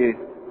فايدته ايه؟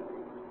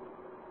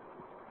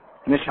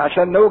 مش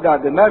عشان نوجع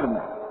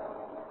دماغنا.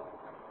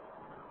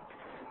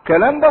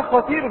 الكلام ده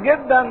خطير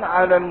جدا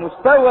على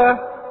المستوى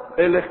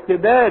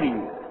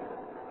الاختباري،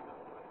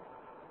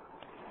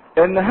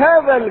 ان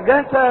هذا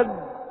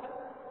الجسد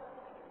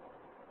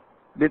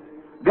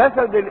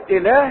جسد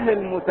الاله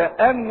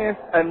المتأنس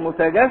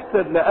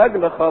المتجسد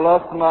لاجل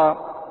خلاصنا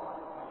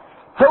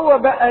هو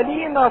بقى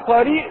لينا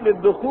طريق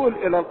للدخول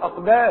الى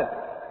الاقداس.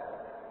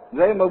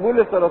 زي ما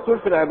بولس الرسول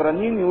في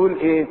العبرانيين يقول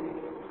ايه؟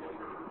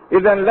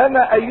 اذا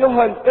لنا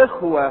ايها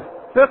الاخوة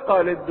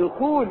ثقة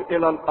للدخول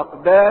الى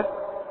الاقداس،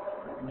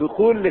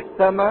 دخول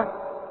للسماء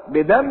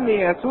بدم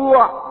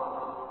يسوع،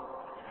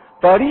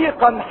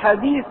 طريقا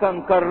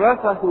حديثا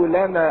كرسه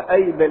لنا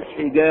اي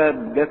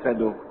بالحجاب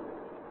جسده.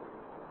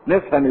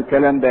 نفهم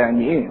الكلام ده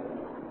يعني ايه؟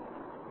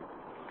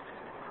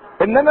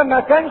 انما ما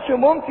كانش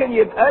ممكن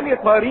يبقى لي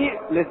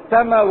طريق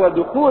للسماء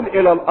ودخول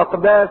الى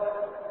الاقداس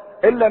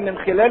الا من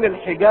خلال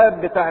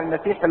الحجاب بتاع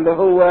المسيح اللي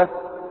هو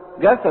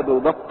جسده.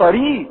 ده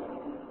الطريق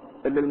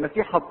اللي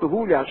المسيح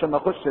حطه لي عشان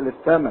اخش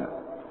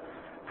للسماء،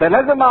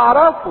 فلازم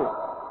اعرفه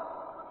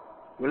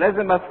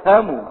ولازم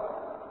افهمه.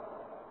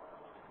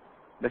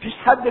 مفيش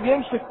حد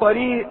بيمشي في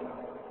طريق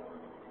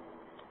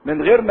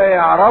من غير ما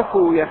يعرفه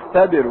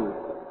ويختبره.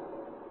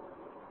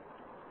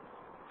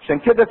 عشان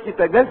كده في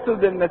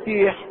تجسد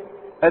المسيح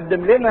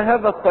قدم لنا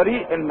هذا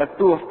الطريق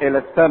المفتوح الى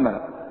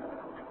السماء،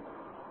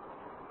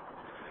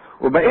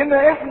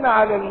 وبقينا احنا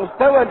على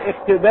المستوى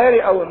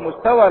الاختباري او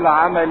المستوى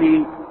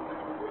العملي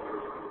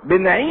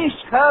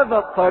بنعيش هذا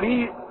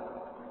الطريق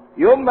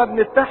يوم ما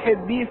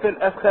بنتحد بيه في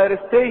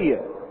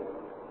الافخارستية.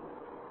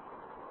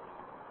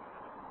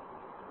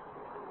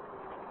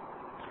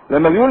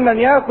 لما بيقول من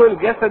ياكل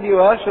جسدي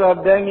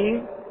ويشرب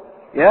دمي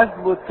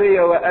يثبت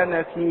فيا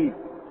وانا فيه،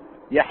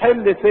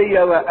 يحل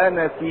فيا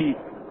وانا فيه.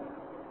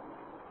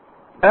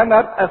 انا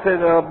ابقى في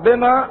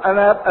ربنا،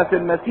 انا ابقى في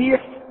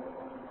المسيح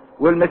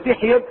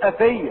والمسيح يبقى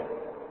فيا.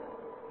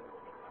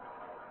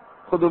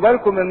 خدوا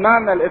بالكم من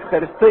معنى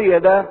الافخارستية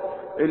ده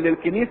اللي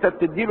الكنيسة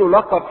بتديله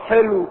لقب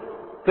حلو،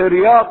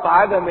 ترياق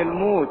عدم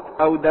الموت،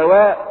 او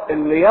دواء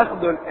اللي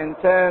ياخده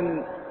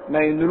الانسان ما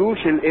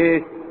ينلوش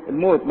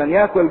الموت. من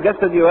ياكل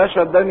جسدي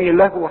ويشرب دمي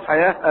له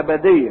حياة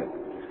ابدية.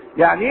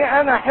 يعني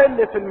ايه انا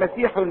احل في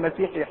المسيح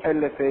والمسيح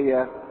يحل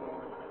فيا؟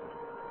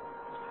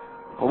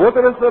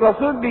 وبطرس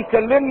الرسول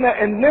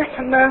بيكلمنا ان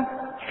احنا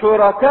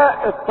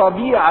شركاء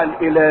الطبيعة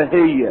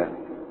الالهية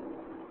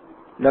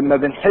لما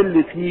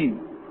بنحل فيه،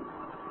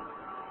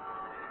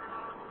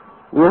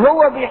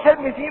 وهو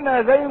بيحل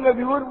فينا زي ما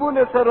بيقول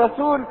بولس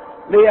الرسول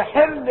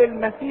ليحل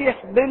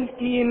المسيح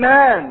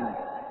بالايمان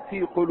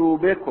في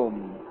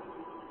قلوبكم.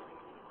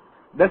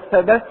 ده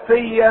الثبات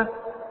فيا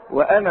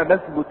وانا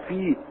بثبت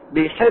فيه،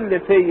 بيحل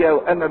فيا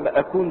وانا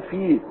بكون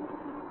فيه.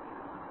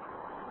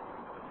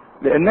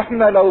 لان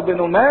احنا لو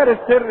بنمارس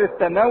سر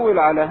التناول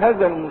على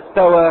هذا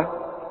المستوى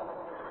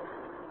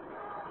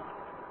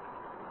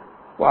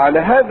وعلى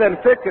هذا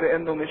الفكر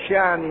انه مش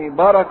يعني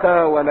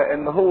بركة ولا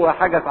ان هو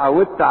حاجة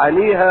اتعودت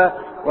عليها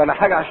ولا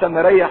حاجة عشان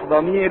اريح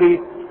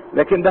ضميري،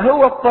 لكن ده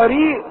هو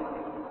الطريق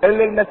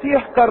اللي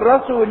المسيح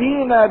كرسه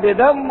لينا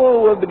بدمه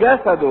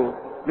وبجسده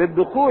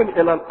للدخول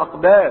الى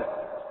الاقداس.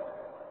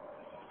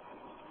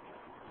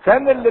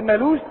 كان اللي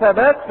ملوش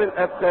ثبات في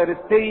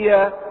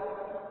الافخارستية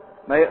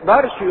ما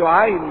يقدرش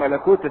يعاين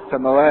ملكوت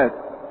السماوات،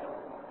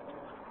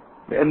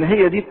 لان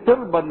هي دي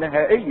الطلبة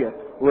النهائية.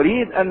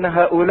 اريد ان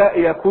هؤلاء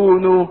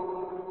يكونوا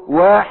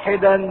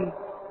واحدا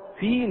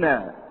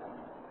فينا.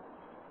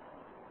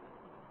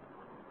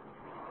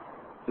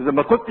 اذا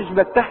ما كنتش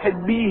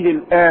بتحد بيه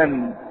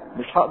الان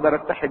مش هقدر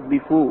اتحد بيه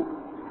فوق.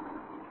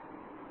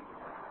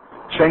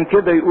 عشان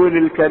كده يقول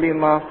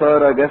الكلمة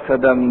صار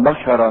جسدا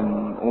بشرا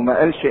وما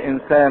قالش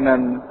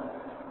انسانا،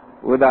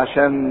 وده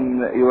عشان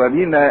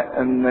يورينا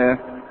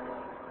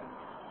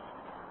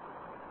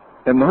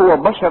ان هو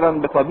بشرا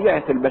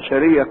بطبيعة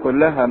البشرية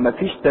كلها،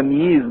 مفيش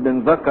تمييز بين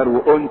ذكر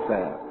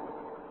وانثى،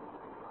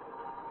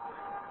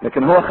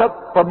 لكن هو خد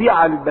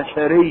طبيعة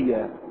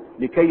البشرية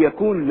لكي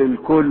يكون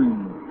للكل،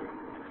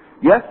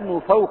 يسمو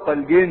فوق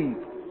الجنس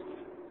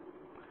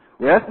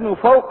ويسمو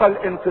فوق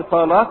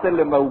الانفصالات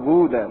اللي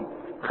موجودة.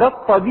 خد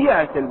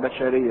طبيعة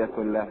البشرية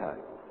كلها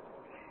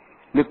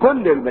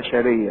لكل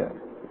البشرية.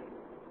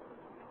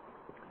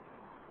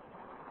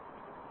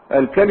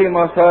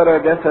 الكلمة صار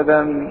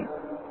جسدا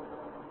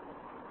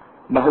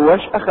ما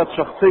هوش اخذ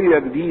شخصية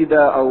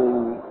جديدة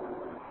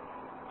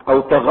او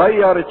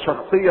تغيرت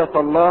شخصية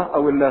الله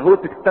او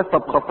اللاهوت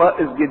اكتسب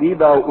خصائص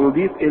جديدة او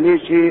اضيف اليه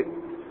شيء.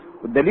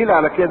 والدليل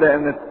على كده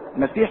ان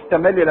المسيح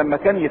تملي لما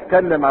كان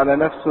يتكلم على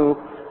نفسه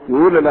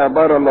يقول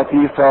العبارة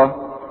اللطيفة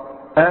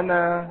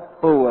انا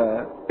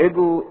هو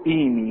ايجو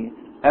ايمي،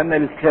 انا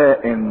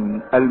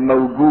الكائن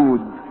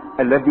الموجود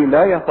الذي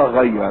لا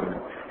يتغير،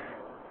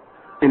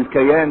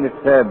 الكيان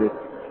الثابت،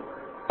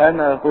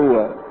 انا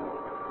هو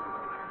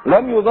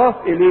لم يضاف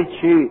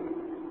اليه شيء.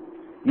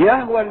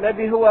 يهوى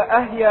الذي هو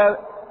اهيا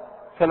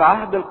في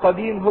العهد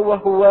القديم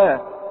هو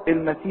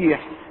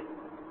المسيح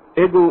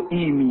ايجو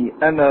ايمي،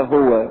 انا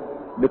هو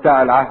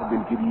بتاع العهد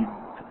الجديد،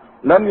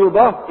 لم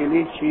يضاف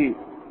اليه شيء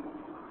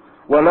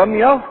ولم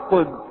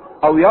يفقد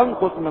او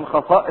ينقص من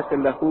خصائص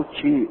اللاهوت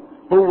شيء.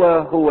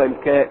 هو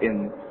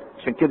الكائن.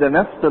 عشان كده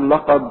نفس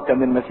اللقب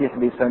كان المسيح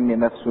بيسمي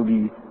نفسه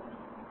بيه.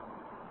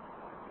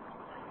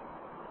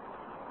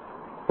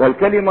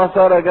 والكلمة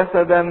صار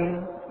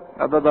جسدا،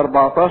 عدد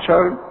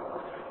 14،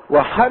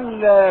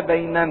 وحل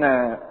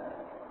بيننا.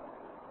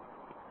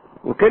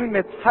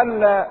 وكلمة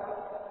حل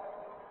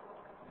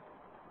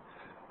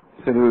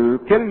في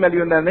الكلمة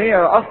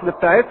اليونانية الأصل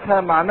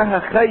بتاعتها معناها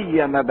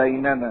خيم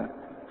بيننا.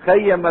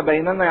 خيم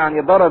بيننا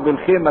يعني ضرب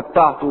الخيمة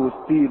بتاعته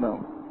وسطينا.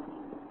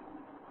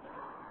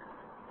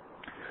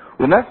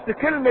 ونفس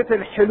كلمة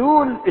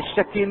الحلول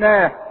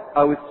الشكيناه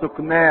أو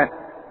السكناه.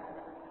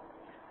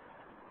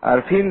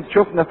 عارفين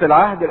شفنا في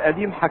العهد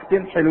القديم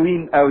حاجتين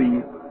حلوين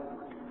قوي.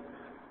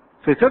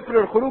 في سفر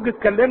الخروج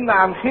اتكلمنا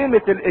عن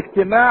خيمة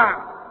الاجتماع،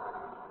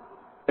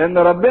 ان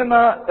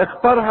ربنا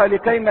اختارها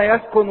لكي ما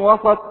يسكن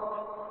وسط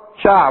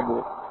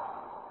شعبه،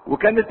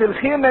 وكانت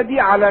الخيمة دي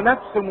على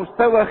نفس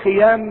مستوى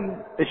خيام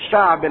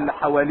الشعب اللي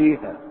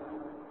حواليها،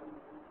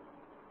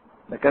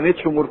 ما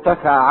كانتش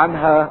مرتفعة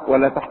عنها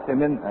ولا تحت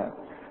منها،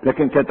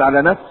 لكن كانت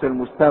على نفس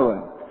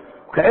المستوى.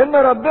 كأن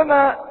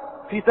ربنا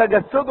في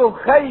تجسده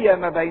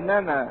خيم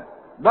بيننا،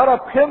 ضرب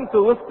خيمته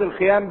وسط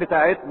الخيام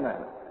بتاعتنا.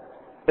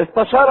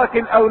 استشارك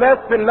الاولاد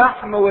في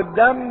اللحم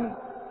والدم،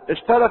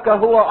 اشترك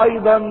هو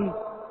ايضا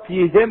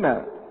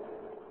فيهما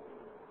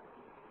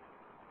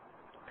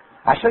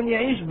عشان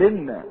يعيش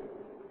بينا،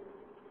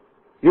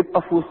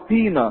 يبقى في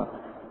وسطينا.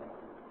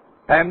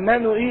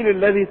 عمانوئيل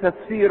الذي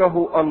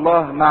تفسيره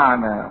الله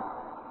معنا،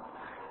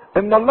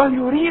 ان الله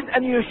يريد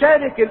ان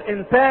يشارك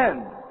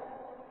الانسان.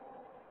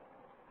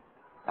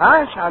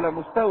 عاش على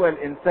مستوى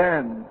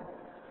الانسان،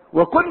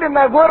 وكل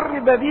ما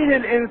جرب به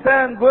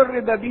الانسان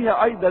جرب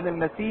به ايضا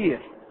المسيح،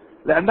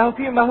 لانه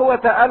فيما هو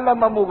تألم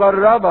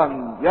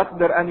مجربا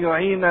يقدر ان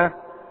يعين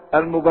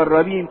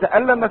المجربين.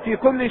 تألم في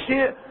كل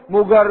شيء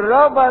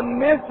مجربا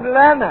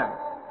مثلنا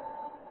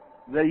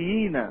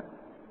زينا،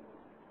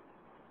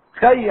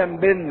 خيم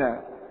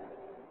بينا.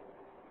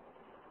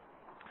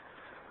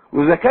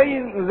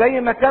 وزي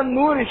ما كان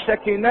نور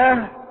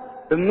الشكيناه،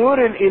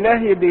 النور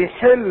الالهي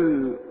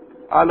بيحل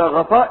على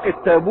غطاء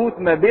التابوت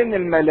ما بين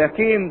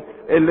الملاكين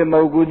اللي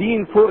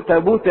موجودين فوق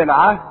تابوت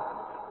العهد،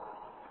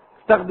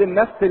 استخدم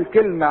نفس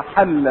الكلمة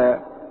حل.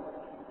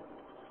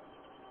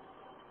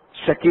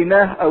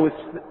 الشكيناه او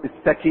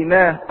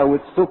السكيناه او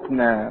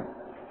السكنة.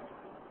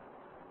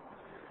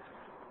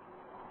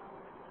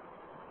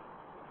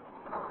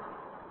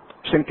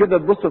 عشان كده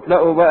تبصوا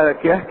تلاقوا بقى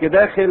كياك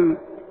داخل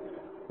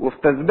وفي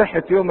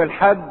تسبيحة يوم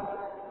الحد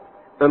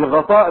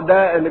الغطاء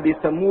ده اللي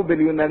بيسموه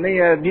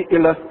باليونانية دي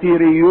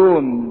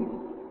إلاستيريون.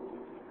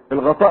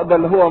 الغطاء ده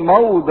اللي هو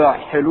موضع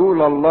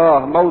حلول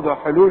الله، موضع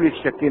حلول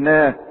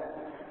الشكيناه.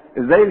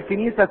 ازاي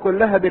الكنيسة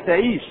كلها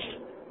بتعيش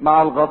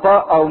مع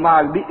الغطاء او مع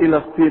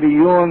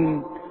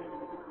الإلاستيريون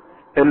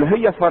اللي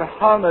هي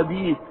فرحانة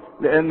بيه،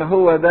 لان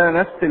هو ده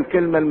نفس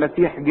الكلمة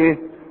المسيح جه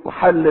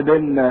وحل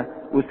بينا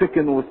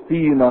وسكن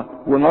وسطينا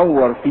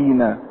ونور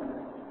فينا.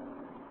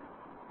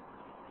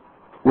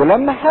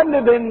 ولما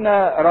حل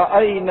بينا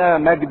رأينا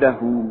مجده،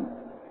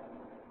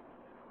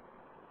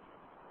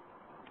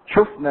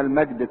 شفنا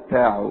المجد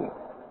بتاعه.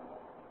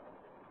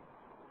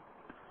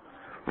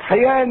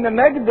 الحقيقة ان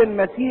مجد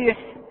المسيح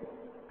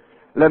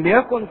لم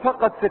يكن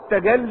فقط في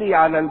التجلي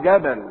على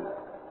الجبل،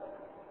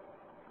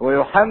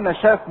 ويوحنا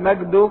شاف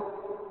مجده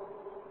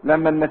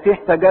لما المسيح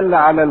تجلى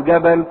على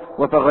الجبل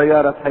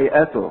وتغيرت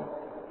هيئته،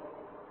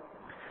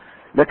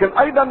 لكن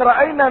ايضا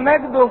رأينا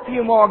مجده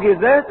في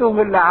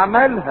معجزاته اللي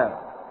عملها.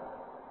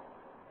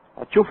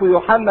 هتشوفوا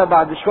يوحنا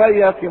بعد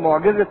شوية في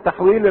معجزة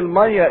تحويل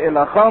المية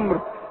الى خمر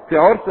في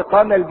عرس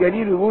قانا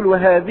الجليل، يقول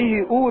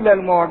وهذه اولى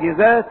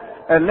المعجزات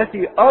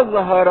التي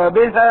اظهر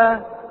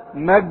بها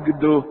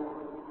مجده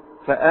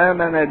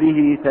فآمن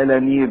به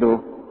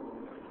تلاميذه.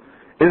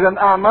 اذا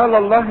اعمال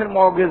الله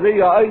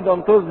المعجزية ايضا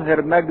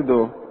تظهر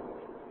مجده.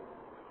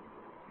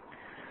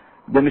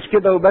 ده مش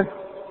كده وبس،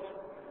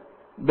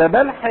 ده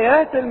بل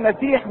حياة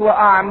المسيح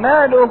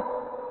واعماله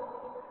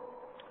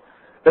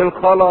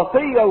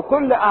الخلاصية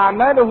وكل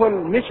اعماله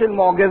مش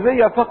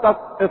المعجزية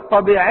فقط،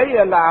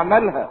 الطبيعية اللي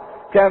عملها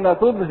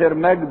كانت تظهر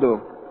مجده.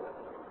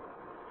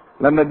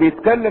 لما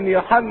بيتكلم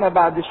يوحنا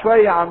بعد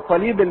شوية عن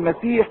صليب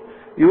المسيح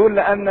يقول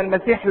لأن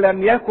المسيح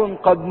لم يكن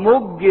قد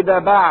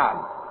مجد بعد،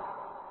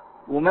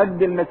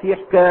 ومجد المسيح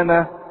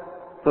كان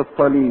في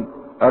الصليب.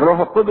 الروح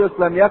القدس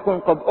لم يكن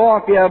قد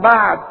أعطي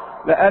بعد،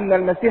 لأن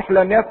المسيح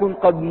لم يكن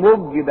قد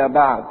مجد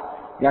بعد.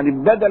 يعني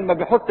بدل ما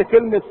بيحط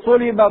كلمة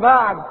صلب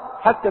بعد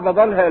حتى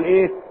بدلها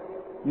الايه؟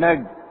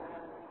 مجد.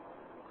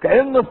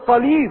 كأن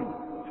الصليب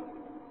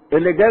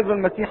اللي جاز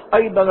المسيح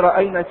أيضا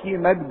رأينا فيه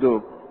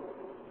مجده.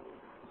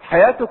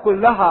 حياته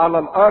كلها على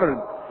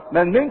الأرض،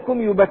 من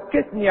منكم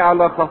يبكتني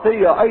على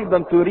خطية أيضا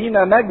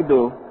ترينا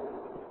مجده.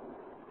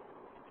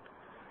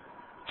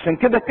 عشان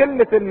كده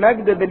كلمة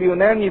المجد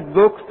باليوناني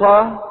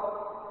الدوكسا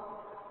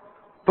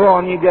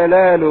تعني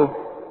جلاله،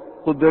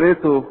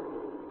 قدرته،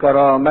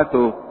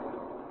 كرامته.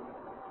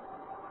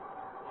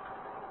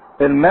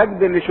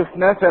 المجد اللي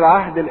شفناه في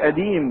العهد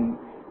القديم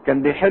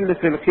كان بيحل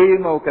في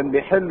الخيمة وكان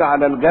بيحل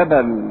على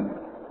الجبل،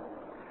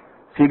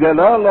 في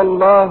جلال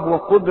الله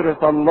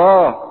وقدرة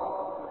الله،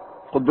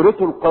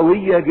 قدرته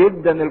القوية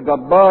جدا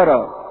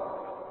الجبارة،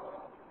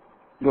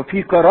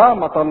 وفي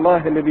كرامة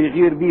الله اللي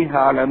بيغير بيها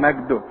على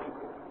مجده.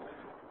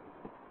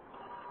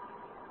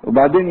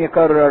 وبعدين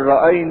يكرر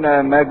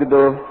رأينا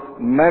مجده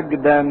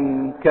مجدا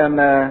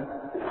كما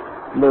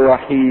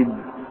لوحيد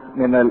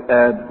من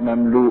الآب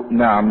مملوء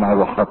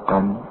نعمة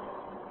وحقا.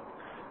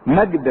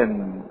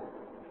 مجدا،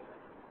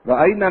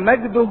 رأينا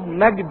مجده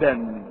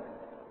مجدا.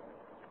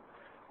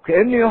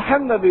 كأن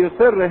يوحنا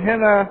بيصر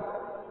هنا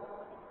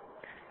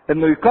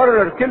انه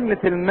يكرر كلمة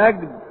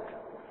المجد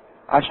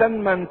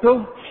عشان ما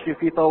نتهش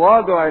في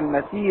تواضع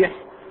المسيح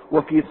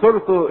وفي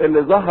صورته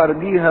اللي ظهر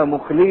بيها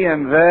مخليا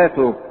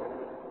ذاته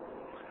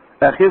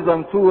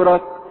اخذا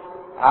صورة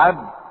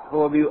عبد.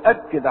 هو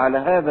بيؤكد على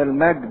هذا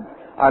المجد،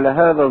 على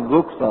هذا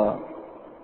الزقصة.